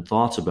and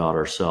thoughts about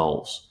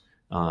ourselves,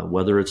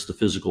 whether it's the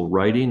physical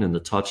writing and the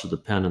touch of the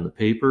pen and the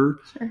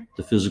paper, sure.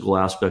 The physical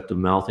aspect of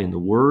mouthing the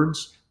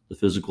words, the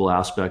physical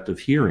aspect of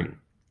hearing.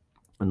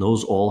 And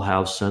those all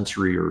have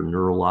sensory or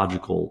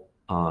neurological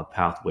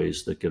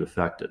pathways that get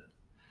affected.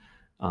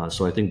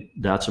 So I think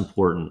that's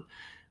important.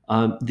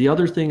 The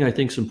other thing I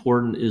think is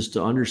important is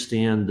to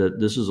understand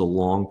that this is a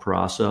long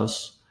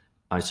process.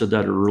 I said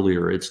that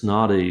earlier. It's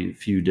not a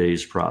few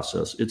days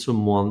process. It's a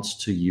months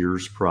to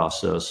years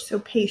process. So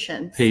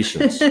patience.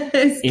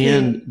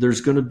 And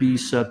there's going to be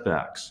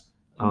setbacks.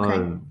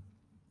 Okay.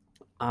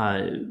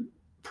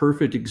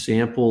 Perfect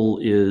example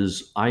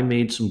is I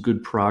made some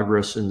good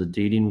progress in the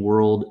dating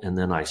world, and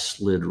then I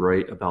slid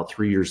about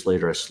 3 years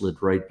later, I slid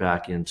right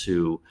back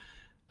into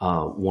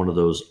one of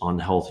those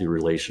unhealthy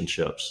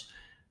relationships.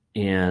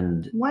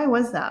 And why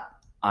was that?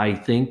 I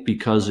think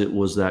because it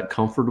was that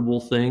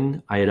comfortable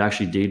thing, I had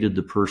actually dated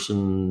the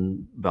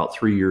person about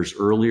 3 years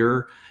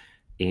earlier,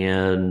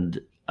 and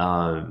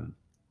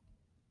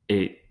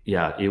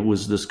it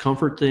was this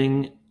comfort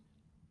thing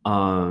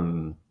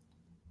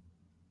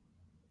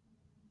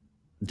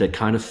that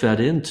kind of fed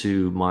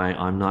into my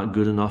 "I'm not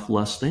good enough,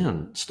 less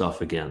than"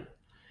 stuff again.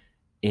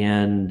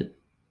 And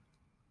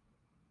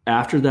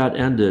after that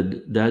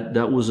ended,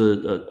 that was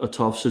a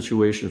tough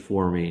situation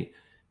for me,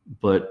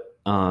 but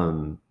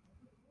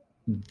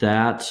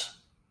that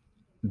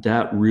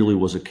that really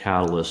was a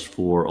catalyst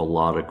for a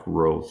lot of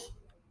growth,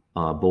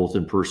 both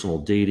in personal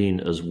dating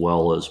as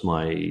well as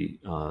my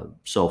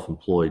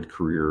self-employed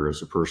career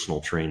as a personal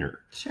trainer.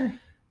 Sure.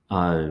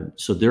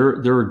 So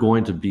there are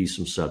going to be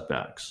some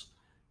setbacks.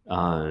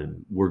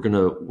 We're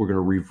gonna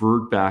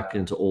revert back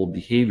into old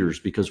behaviors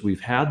because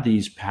we've had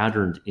these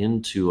patterned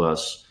into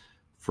us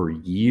for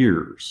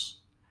years.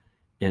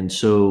 And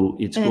so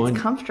it's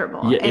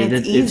comfortable, yeah, and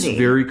it's easy. It's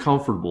very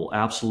comfortable.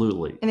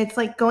 Absolutely. And it's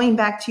like going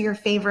back to your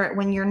favorite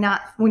when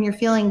you're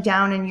feeling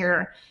down and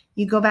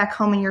you go back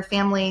home and your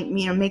family,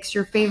 makes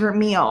your favorite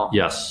meal.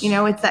 Yes.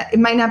 It's that it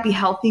might not be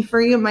healthy for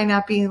you. It might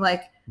not be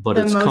like but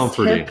the it's most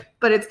comforting. Hip,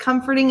 but it's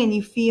comforting, and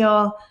you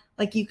feel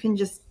like you can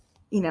just,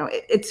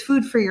 it's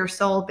food for your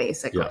soul,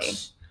 basically.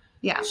 Yes.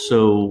 Yeah.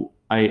 So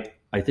I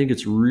think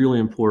it's really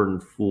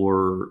important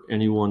for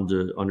anyone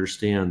to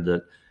understand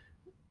that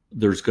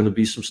there's going to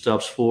be some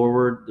steps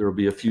forward. There will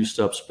be a few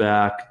steps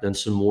back, then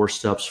some more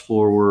steps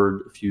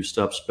forward, a few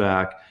steps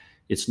back.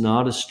 It's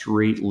not a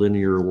straight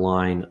linear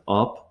line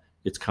up.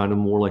 It's kind of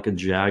more like a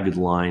jagged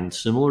line,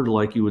 similar to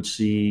like you would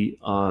see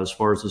as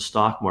far as the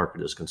stock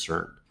market is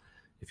concerned.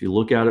 If you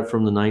look at it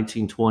from the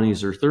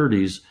 1920s or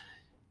 30s,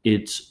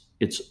 it's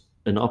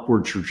an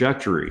upward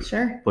trajectory.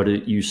 Sure.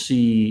 But you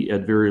see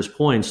at various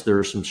points there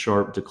are some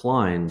sharp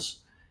declines.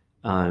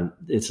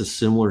 It's a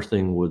similar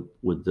thing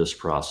with this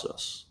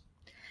process.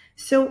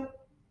 So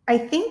I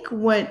think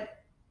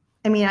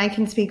I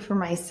can speak for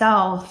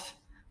myself.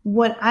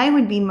 What I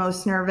would be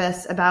most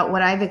nervous about,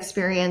 what I've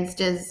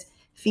experienced, is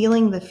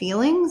feeling the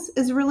feelings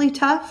is really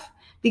tough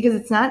because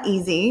it's not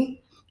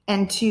easy.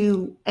 And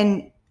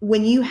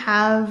when you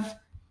have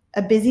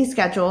a busy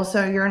schedule,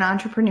 so you're an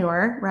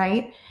entrepreneur,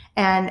 right?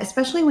 And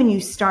especially when you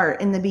start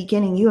in the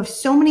beginning, you have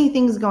so many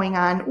things going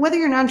on, whether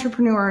you're an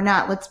entrepreneur or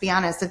not, let's be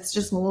honest, it's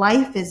just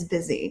life is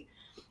busy.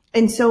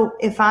 And so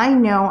if I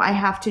know I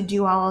have to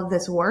do all of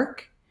this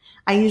work,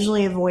 I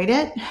usually avoid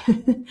it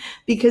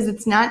because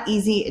it's not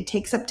easy. It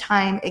takes up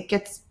time.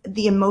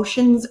 The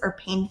emotions are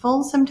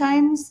painful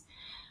sometimes.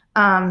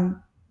 And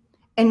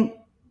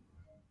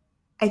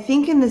I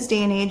think in this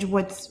day and age,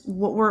 what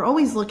we're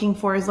always looking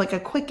for is like a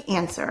quick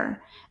answer.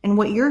 And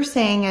what you're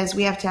saying is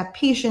we have to have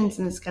patience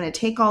and it's going to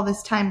take all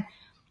this time.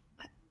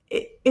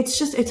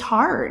 It's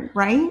hard,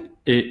 right?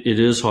 It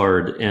is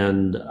hard.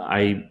 And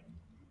I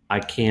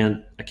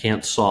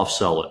can't soft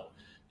sell it.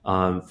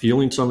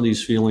 Feeling some of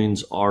these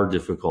feelings are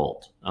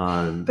difficult.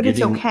 But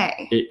it's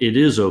okay. It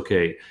is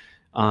okay.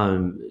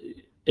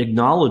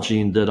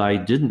 Acknowledging that I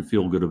didn't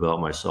feel good about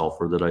myself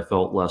or that I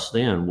felt less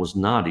than was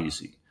not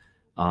easy.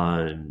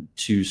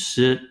 To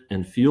sit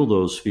and feel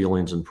those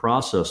feelings and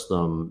process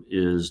them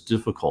is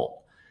difficult,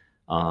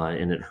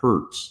 and it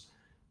hurts.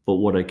 But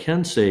what I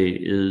can say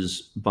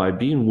is by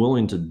being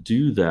willing to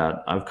do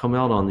that, I've come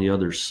out on the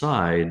other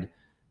side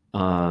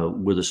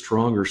with a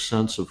stronger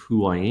sense of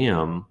who I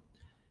am,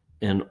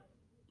 and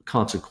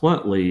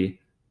consequently,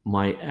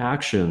 my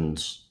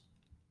actions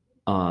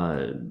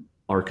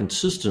are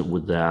consistent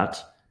with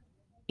that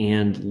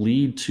and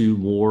lead to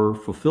more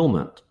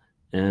fulfillment.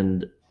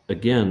 And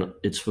again,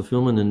 it's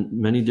fulfillment in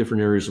many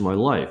different areas of my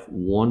life.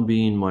 One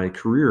being my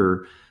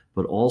career,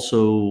 but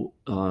also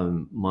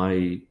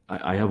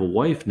I have a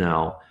wife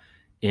now.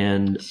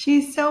 And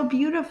she's so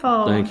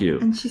beautiful. Thank you.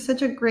 And she's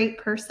such a great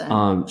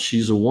person.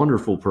 She's a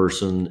wonderful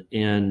person.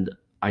 And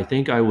I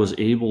think I was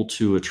able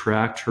to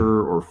attract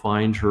her or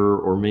find her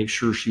or make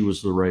sure she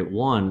was the right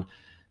one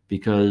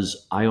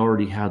because I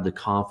already had the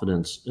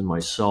confidence in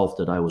myself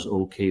that I was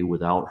okay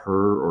without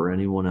her or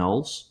anyone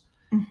else.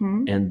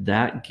 Mm-hmm. And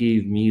that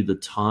gave me the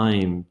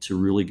time to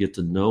really get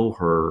to know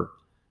her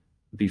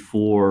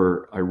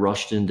before I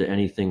rushed into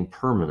anything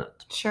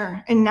permanent.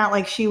 Sure. And not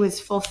like she was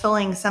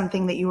fulfilling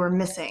something that you were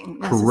missing.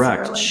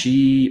 Correct.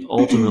 She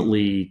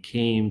ultimately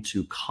came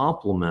to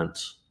complement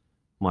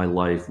my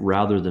life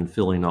rather than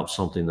filling up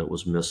something that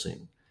was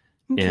missing.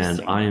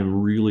 And I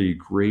am really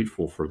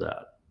grateful for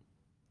that.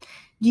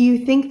 Do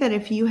you think that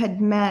if you had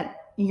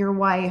met your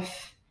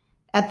wife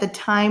at the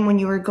time when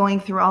you were going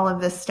through all of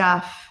this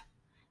stuff,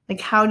 like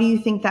how do you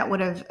think that would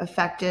have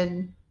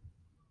affected?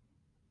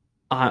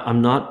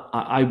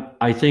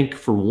 I think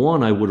for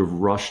one, I would have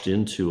rushed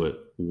into it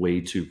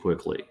way too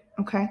quickly.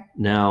 Okay.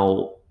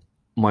 Now,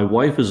 my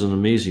wife is an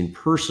amazing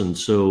person,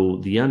 so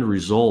the end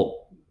result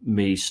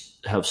may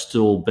have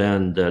still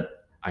been that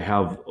I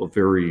have a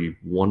very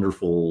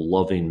wonderful,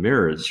 loving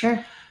marriage.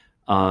 Sure.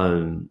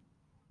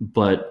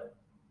 But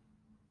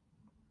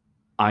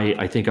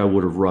I think I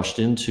would have rushed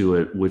into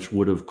it, which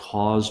would have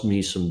caused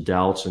me some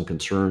doubts and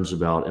concerns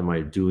about, am I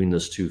doing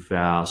this too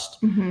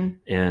fast? Mm-hmm.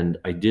 And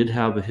I did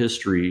have a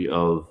history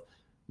of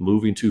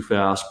moving too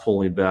fast,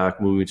 pulling back,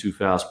 moving too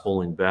fast,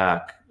 pulling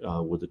back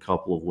with a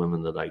couple of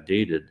women that I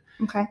dated.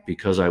 Okay.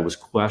 Because I was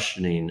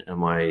questioning,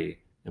 am I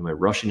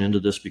rushing into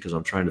this because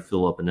I'm trying to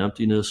fill up an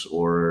emptiness,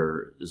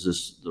 or is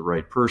this the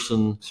right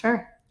person?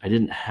 Sure. I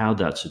didn't have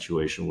that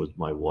situation with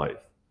my wife.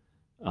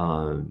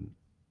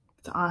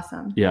 It's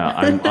awesome. Yeah,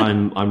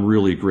 I'm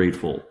really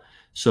grateful.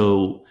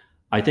 So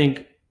I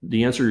think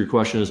the answer to your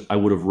question is I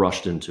would have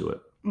rushed into it.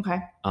 Okay.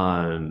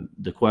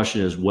 The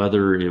question is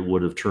whether it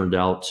would have turned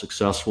out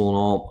successful and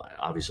all.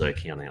 Obviously, I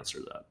can't answer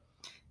that.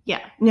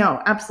 Yeah,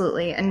 no,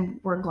 absolutely.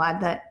 And we're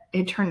glad that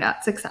it turned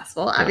out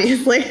successful,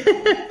 obviously.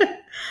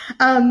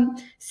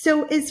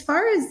 So as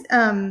far as,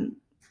 and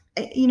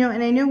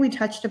I know we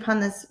touched upon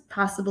this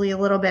possibly a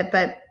little bit,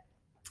 but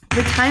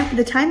the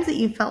times that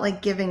you felt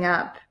like giving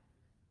up,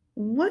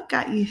 what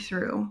got you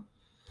through?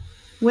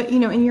 What,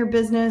 in your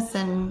business?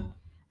 And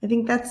I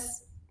think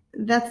that's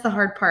the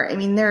hard part. I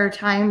mean, there are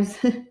times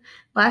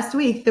last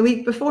week, the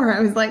week before, I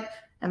was like,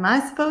 am I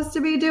supposed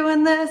to be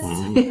doing this?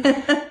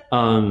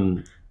 Mm-hmm.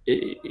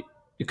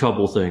 A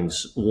couple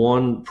things.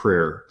 One,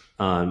 prayer.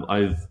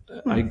 I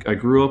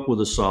grew up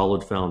with a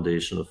solid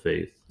foundation of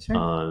faith.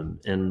 Sure.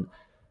 And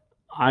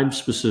I'm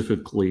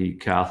specifically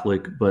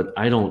Catholic, but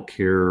I don't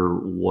care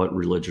what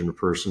religion a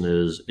person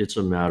is. It's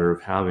a matter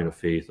of having a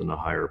faith in a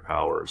higher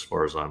power, as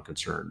far as I'm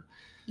concerned.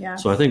 Yeah.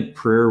 So I think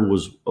prayer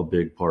was a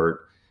big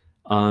part,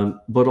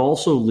 but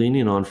also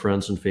leaning on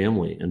friends and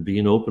family and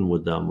being open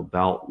with them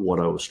about what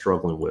I was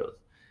struggling with.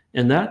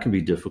 And that can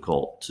be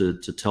difficult to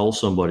tell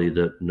somebody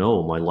that,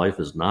 no, my life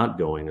is not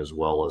going as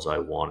well as I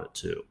want it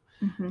to.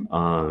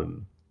 Mm-hmm.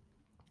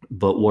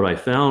 But what I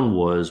found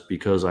was,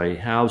 because I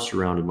have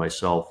surrounded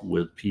myself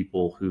with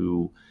people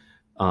who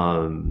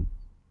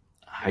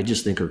I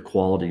just think are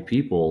quality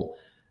people,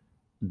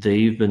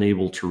 they've been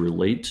able to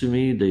relate to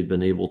me. They've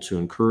been able to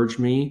encourage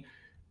me,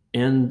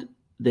 and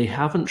they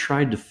haven't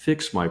tried to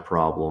fix my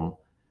problem.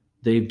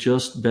 They've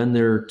just been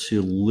there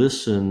to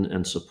listen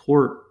and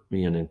support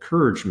me and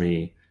encourage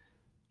me,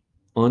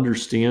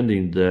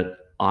 understanding that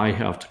I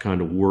have to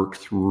kind of work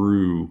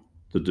through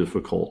the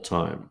difficult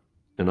time.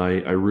 And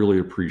I really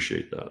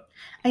appreciate that.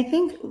 I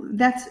think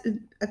that's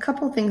a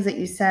couple of things that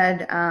you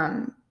said.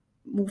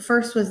 Well,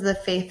 first was the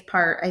faith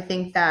part. I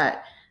think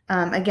that,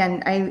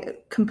 again, I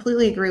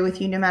completely agree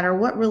with you. No matter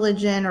what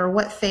religion or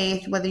what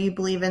faith, whether you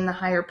believe in the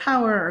higher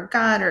power or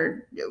God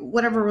or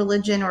whatever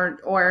religion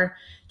or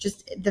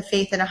just the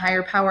faith in a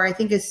higher power, I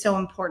think is so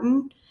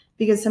important,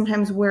 because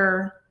sometimes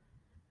we're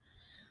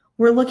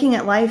looking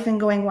at life and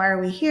going, why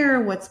are we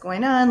here? What's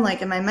going on?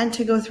 Like, am I meant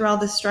to go through all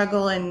this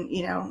struggle? And,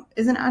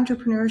 isn't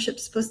entrepreneurship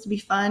supposed to be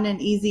fun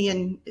and easy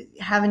and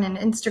having an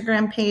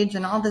Instagram page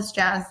and all this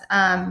jazz?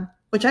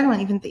 Which I don't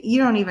even think, you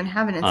don't even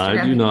have an Instagram page.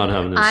 I do not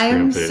have an Instagram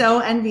I'm page. so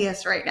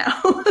envious right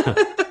now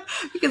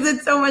because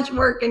it's so much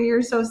work and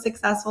you're so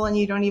successful and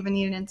you don't even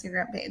need an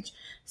Instagram page.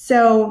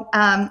 So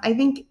I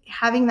think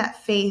having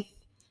that faith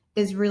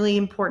is really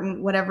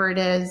important, whatever it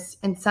is,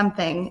 in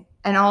something.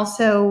 And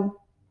also,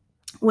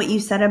 what you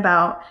said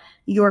about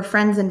your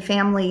friends and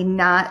family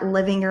not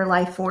living your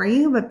life for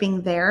you, but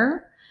being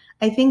there.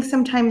 I think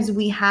sometimes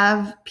we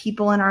have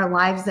people in our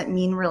lives that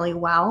mean really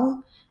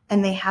well,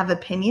 and they have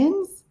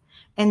opinions,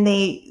 and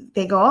they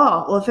go,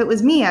 oh, well, if it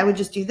was me, I would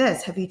just do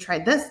this. Have you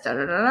tried this? Da,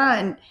 da, da, da.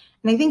 And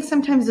I think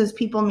sometimes those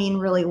people mean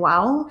really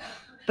well,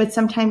 but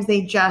sometimes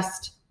they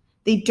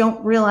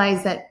don't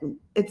realize that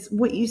it's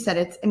what you said.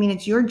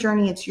 It's your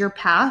journey. It's your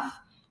path.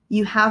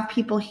 You have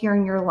people here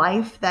in your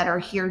life that are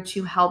here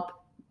to help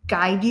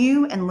guide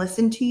you and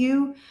listen to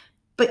you,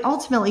 but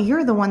ultimately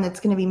you're the one that's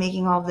going to be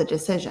making all of the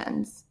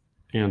decisions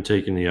and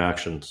taking the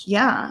actions.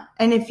 Yeah.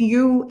 And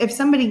if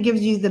somebody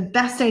gives you the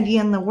best idea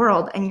in the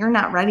world and you're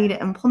not ready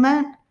to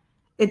implement,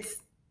 it's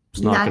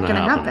not going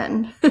to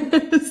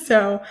happen.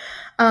 So,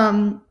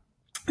 and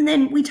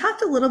then we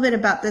talked a little bit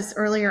about this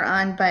earlier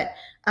on, but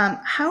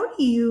how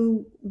do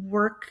you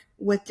work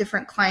with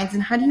different clients,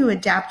 and how do you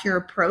adapt your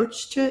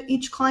approach to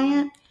each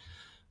client?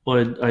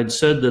 Well, I'd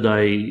said that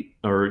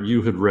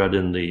you had read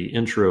in the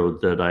intro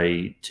that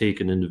I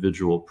take an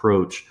individual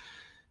approach.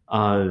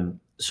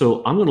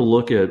 So I'm going to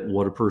look at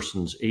what a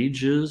person's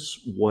age is,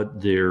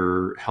 what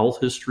their health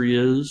history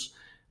is,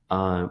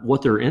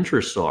 what their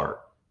interests are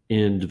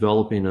in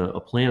developing a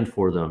plan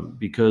for them.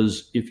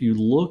 Because if you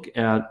look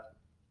at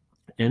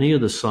any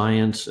of the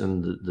science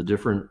and the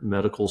different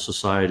medical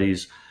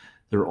societies,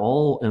 they're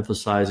all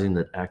emphasizing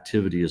that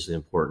activity is the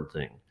important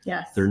thing.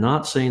 Yes. They're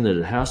not saying that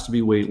it has to be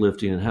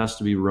weightlifting, it has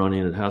to be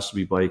running, it has to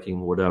be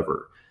biking,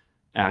 whatever.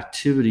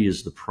 Activity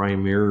is the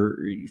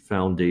primary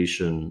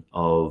foundation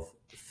of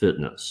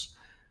fitness.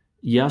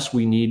 Yes,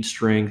 we need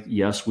strength.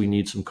 Yes, we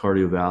need some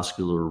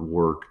cardiovascular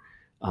work,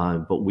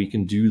 but we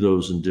can do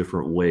those in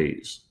different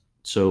ways.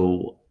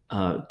 So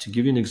to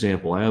give you an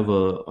example, I have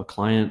a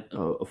client,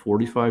 a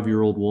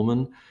 45-year-old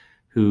woman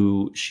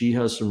she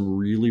has some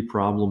really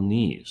problem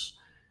knees.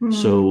 Mm-hmm.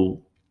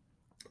 So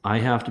I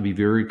have to be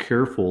very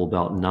careful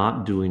about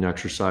not doing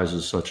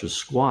exercises such as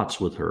squats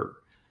with her,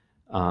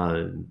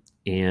 uh,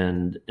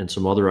 and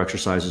some other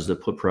exercises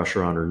that put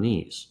pressure on her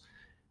knees.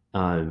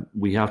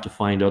 We have to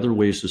find other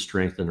ways to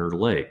strengthen her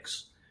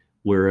legs.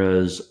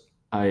 Whereas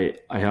I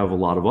have a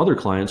lot of other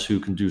clients who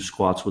can do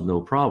squats with no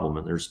problem,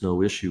 and there's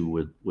no issue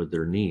with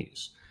their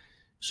knees.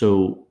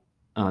 So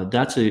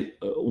that's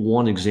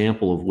one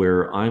example of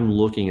where I'm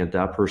looking at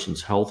that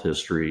person's health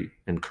history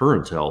and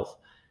current health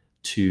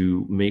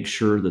to make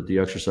sure that the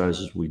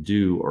exercises we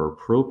do are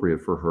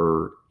appropriate for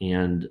her,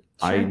 and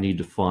Sure. I need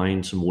to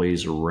find some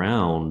ways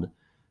around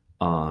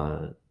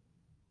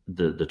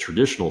the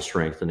traditional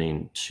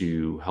strengthening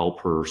to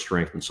help her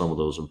strengthen some of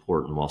those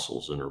important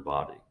muscles in her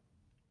body.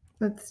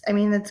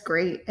 That's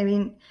great.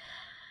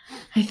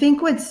 I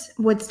think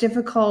what's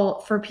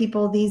difficult for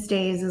people these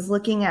days is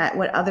looking at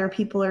what other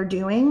people are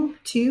doing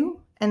too.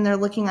 And they're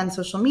looking on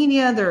social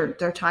media,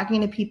 they're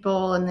talking to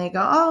people and they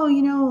go,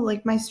 oh,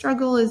 like my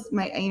struggle is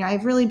I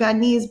have really bad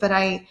knees, but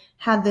I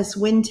had this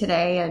win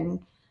today. And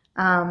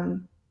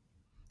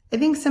I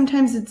think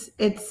sometimes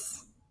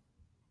it's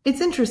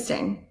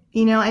interesting.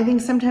 I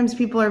think sometimes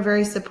people are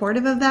very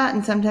supportive of that.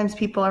 And sometimes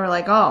people are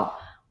like, oh,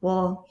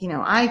 well,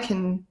 I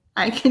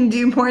can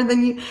do more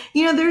than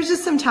you. There's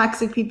just some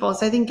toxic people.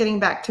 So I think getting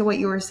back to what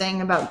you were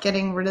saying about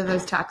getting rid of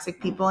those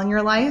toxic people in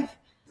your life.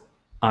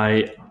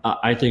 I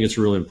think it's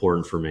really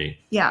important for me.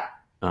 Yeah.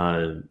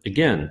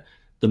 Again,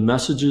 the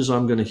messages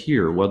I'm going to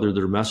hear, whether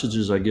they're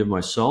messages I give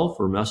myself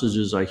or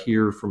messages I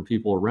hear from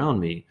people around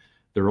me,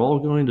 they're all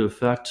going to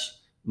affect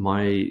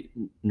my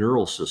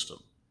neural system.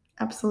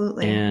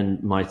 Absolutely.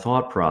 And my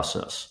thought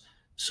process.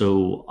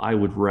 So I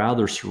would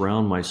rather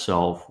surround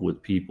myself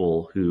with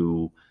people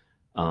who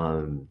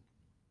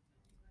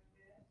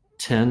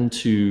tend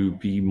to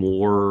be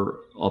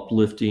more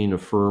uplifting,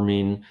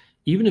 affirming,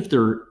 even if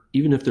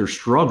they're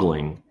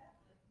struggling,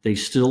 they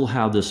still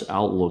have this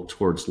outlook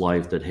towards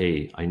life that,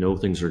 hey, I know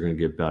things are going to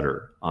get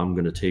better. I'm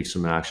going to take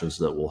some actions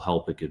that will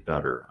help it get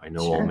better. I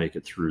know I'll make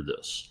it through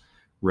this,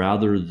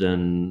 rather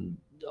than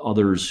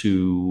others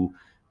who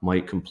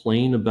might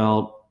complain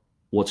about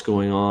what's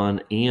going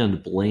on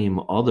and blame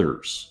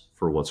others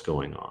for what's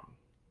going on.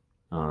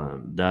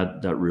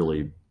 That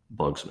really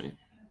bugs me.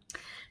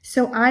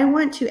 So I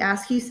want to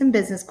ask you some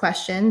business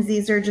questions.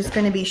 These are just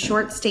going to be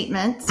short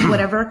statements,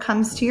 whatever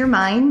comes to your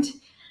mind.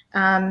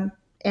 And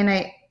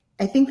I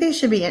think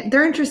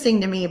they're interesting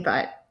to me,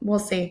 but we'll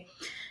see.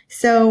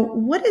 So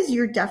what is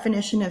your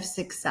definition of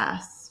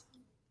success?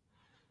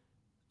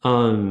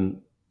 My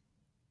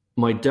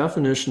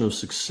definition of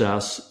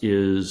success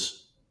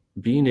is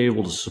being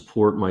able to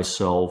support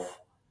myself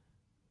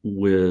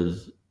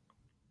with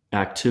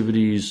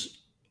activities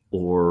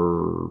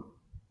or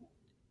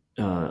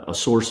a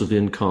source of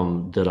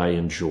income that I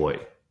enjoy.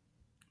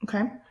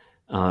 Okay.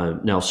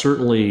 Now,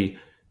 certainly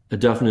a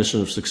definition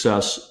of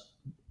success,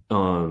 a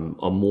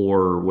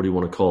more, what do you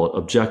want to call it,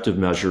 objective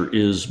measure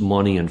is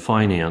money and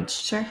finance.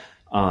 Sure.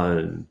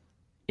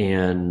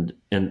 And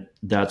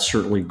that's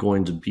certainly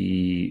going to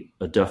be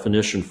a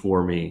definition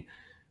for me.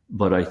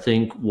 But I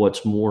think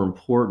what's more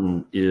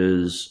important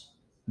is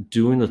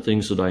doing the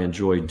things that I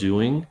enjoy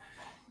doing,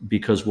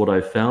 because what I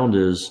found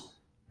is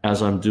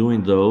as I'm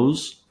doing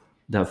those,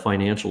 that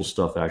financial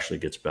stuff actually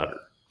gets better.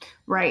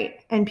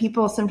 Right. And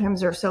people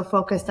sometimes are so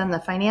focused on the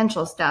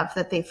financial stuff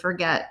that they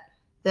forget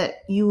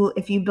that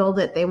if you build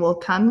it, they will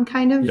come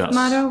kind of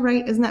motto,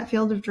 right? Isn't that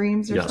Field of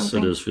Dreams or something? Yes,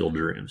 it is Field of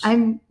Dreams.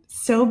 I'm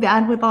so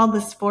bad with all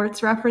the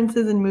sports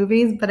references and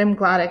movies, but I'm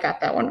glad I got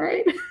that one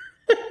right.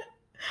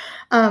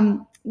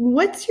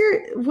 What's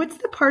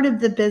the part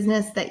of the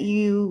business that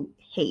you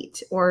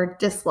hate or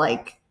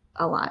dislike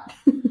a lot?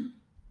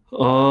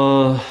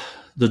 The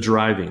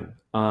driving.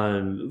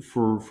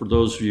 For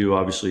those of you,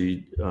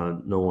 obviously,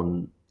 no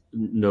one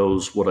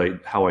knows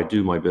how I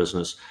do my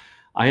business.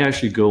 I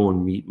actually go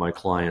and meet my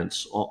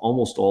clients,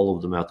 almost all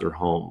of them at their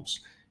homes.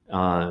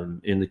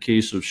 In the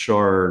case of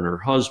Shar and her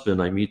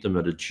husband, I meet them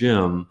at a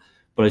gym,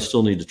 but I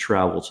still need to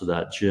travel to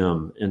that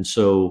gym. And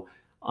so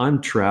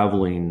I'm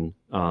traveling.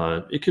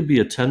 It could be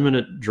a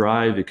 10-minute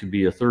drive. It could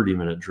be a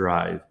 30-minute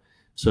drive.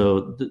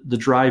 So the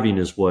driving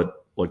is what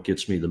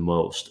gets me the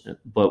most.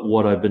 But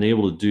what I've been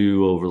able to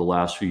do over the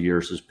last few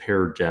years is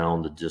pare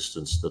down the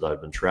distance that I've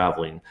been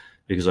traveling,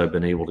 because I've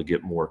been able to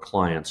get more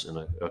clients in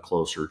a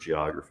closer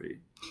geography.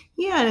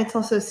 Yeah, and it's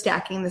also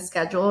stacking the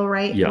schedule,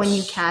 right? Yes. When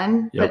you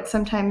can. Yep. But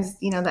sometimes,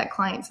 that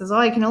client says, oh,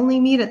 I can only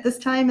meet at this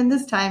time and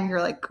this time. You're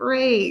like,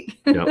 great.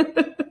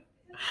 Yep.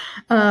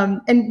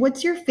 And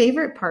what's your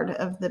favorite part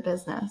of the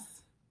business?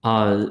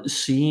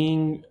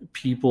 Seeing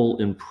people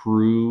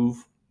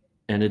improve.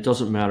 And it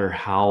doesn't matter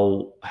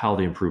how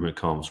the improvement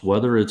comes,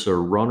 whether it's a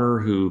runner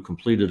who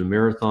completed a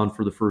marathon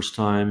for the first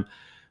time,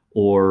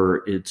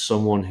 or it's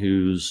someone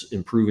who's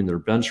improving their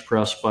bench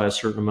press by a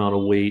certain amount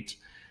of weight.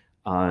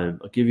 I'll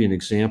give you an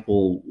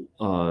example.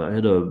 I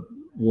had a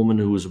woman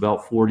who was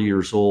about 40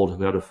 years old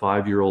who had a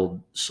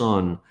 5-year-old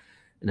son.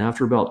 And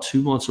after about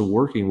 2 months of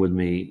working with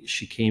me,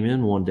 she came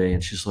in one day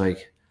and she's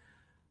like,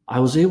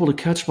 I was able to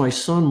catch my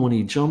son when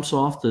he jumps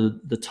off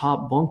the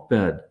top bunk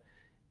bed.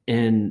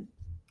 And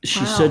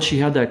she Wow. said she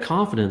had that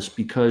confidence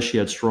because she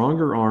had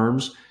stronger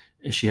arms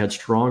and she had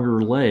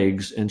stronger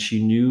legs, and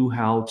she knew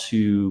how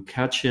to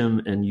catch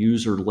him and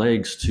use her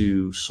legs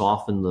to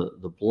soften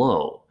the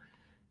blow.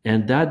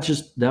 And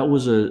that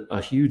was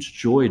a huge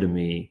joy to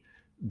me,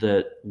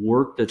 that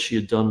work that she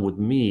had done with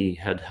me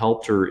had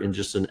helped her in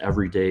just an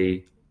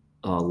everyday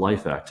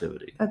life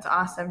activity. That's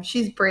awesome.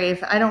 She's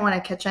brave. I don't want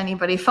to catch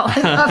anybody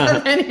falling off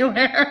of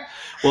anywhere.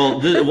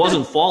 Well, it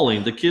wasn't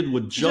falling. The kid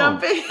would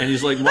jump. Jumping. And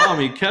he's like,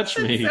 "Mommy, catch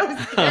me." So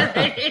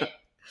scary.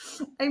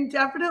 I'm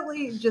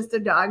definitely just a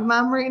dog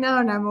mom right now,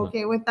 and I'm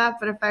okay with that.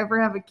 But if I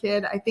ever have a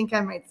kid, I think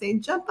I might say,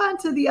 jump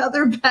onto the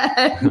other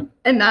bed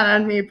and not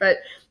on me. But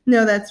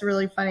no, that's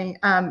really funny.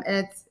 And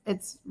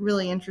it's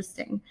really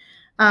interesting.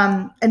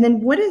 And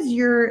then what's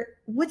your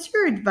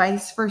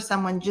advice for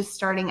someone just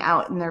starting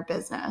out in their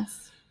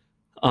business?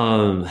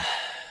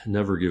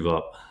 Never give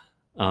up.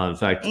 In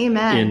fact,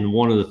 Amen. in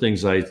one of the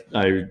things I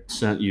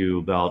sent you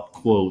about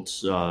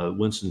quotes,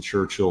 Winston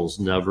Churchill's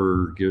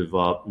 "never give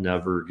up,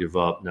 never give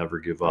up, never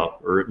give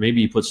up," or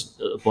maybe he puts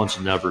a bunch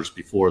of nevers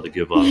before the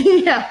give up.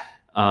 Yeah.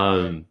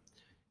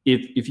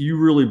 If you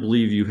really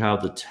believe you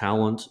have the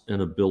talent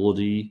and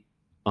ability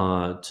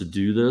to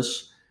do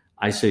this,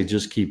 I say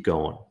just keep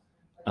going.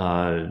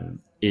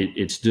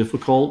 It's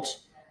difficult.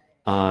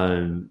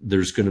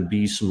 There's going to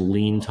be some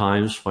lean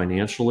times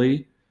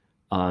financially.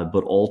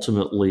 But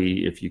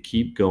ultimately, if you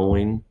keep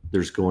going,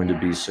 there's going to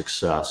be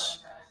success.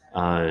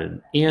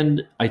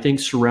 And I think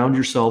surround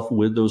yourself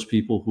with those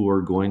people who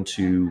are going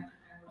to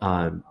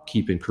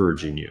keep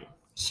encouraging you.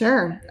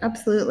 Sure,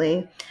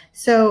 absolutely.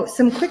 So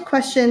some quick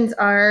questions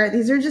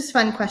these are just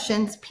fun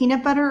questions.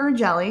 Peanut butter or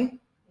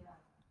jelly?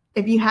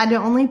 If you had to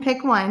only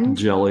pick one.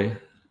 Jelly.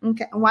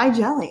 Okay. Why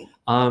jelly?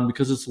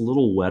 Because it's a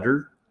little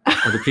wetter.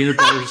 The peanut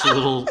butter is a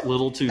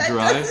little too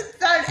dry. That doesn't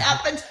sound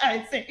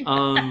appetizing.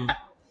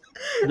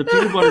 The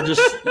peanut butter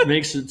just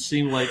makes it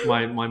seem like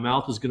my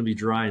mouth is going to be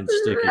dry and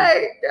sticky.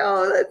 Right.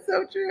 No, that's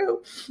so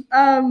true.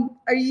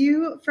 Are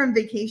you from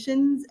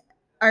vacations?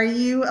 Are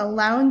you a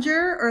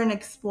lounger or an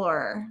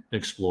explorer?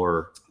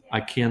 Explorer.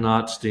 I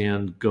cannot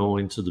stand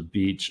going to the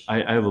beach.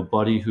 I have a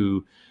buddy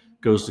who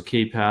goes to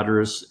Cape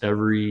Hatteras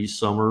every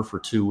summer for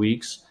 2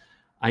 weeks.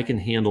 I can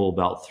handle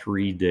about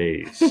 3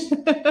 days.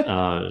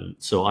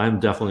 So I'm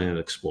definitely an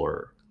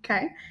explorer.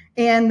 Okay.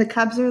 And the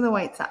Cubs or the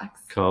White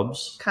Sox?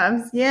 Cubs.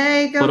 Cubs.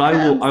 Yay, go But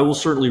Cubs. I will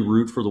certainly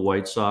root for the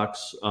White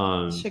Sox.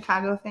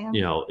 Chicago fan?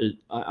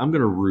 I'm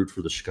going to root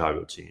for the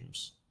Chicago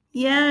teams.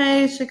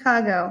 Yay,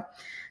 Chicago.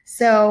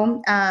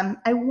 So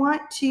I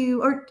want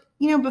to,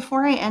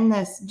 before I end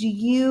this, do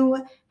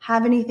you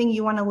have anything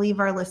you want to leave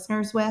our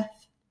listeners with?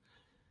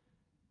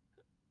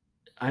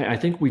 I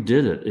think we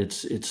did it.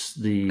 It's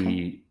the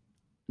Okay.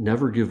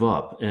 Never give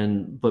up.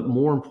 But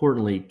more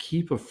importantly,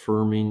 keep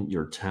affirming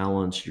your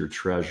talents, your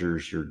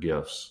treasures, your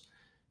gifts.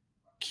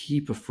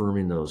 Keep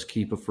affirming those,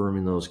 keep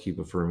affirming those, keep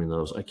affirming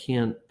those. I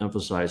can't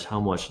emphasize how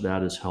much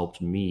that has helped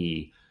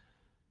me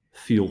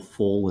feel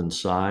full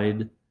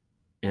inside.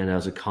 And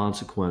as a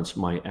consequence,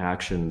 my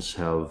actions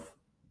have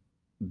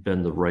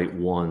been the right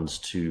ones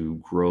to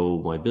grow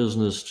my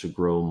business, to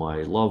grow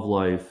my love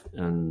life,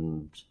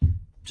 and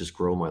just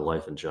grow my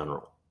life in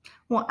general.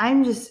 Well,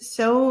 I'm just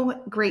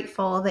so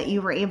grateful that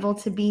you were able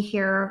to be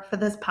here for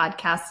this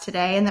podcast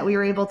today and that we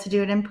were able to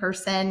do it in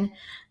person.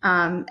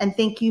 And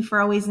thank you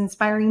for always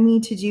inspiring me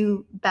to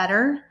do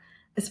better,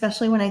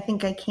 especially when I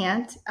think I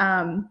can't.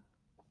 And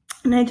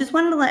I just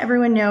wanted to let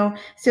everyone know,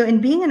 so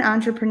in being an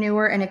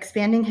entrepreneur and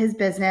expanding his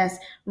business,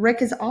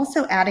 Rick is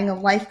also adding a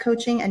life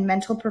coaching and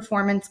mental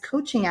performance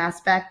coaching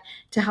aspect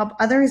to help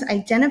others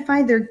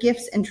identify their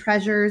gifts and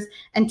treasures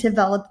and to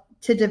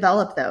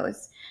develop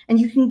those. And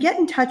you can get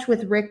in touch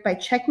with Rick by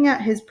checking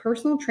out his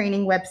personal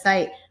training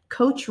website,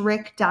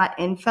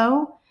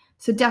 coachrick.info.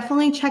 So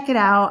definitely check it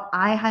out.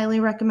 I highly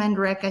recommend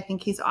Rick. I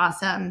think he's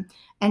awesome.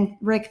 And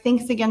Rick,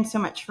 thanks again so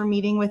much for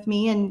meeting with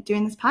me and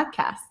doing this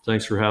podcast.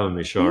 Thanks for having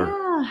me, Shar.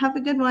 Yeah, have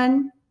a good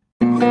one.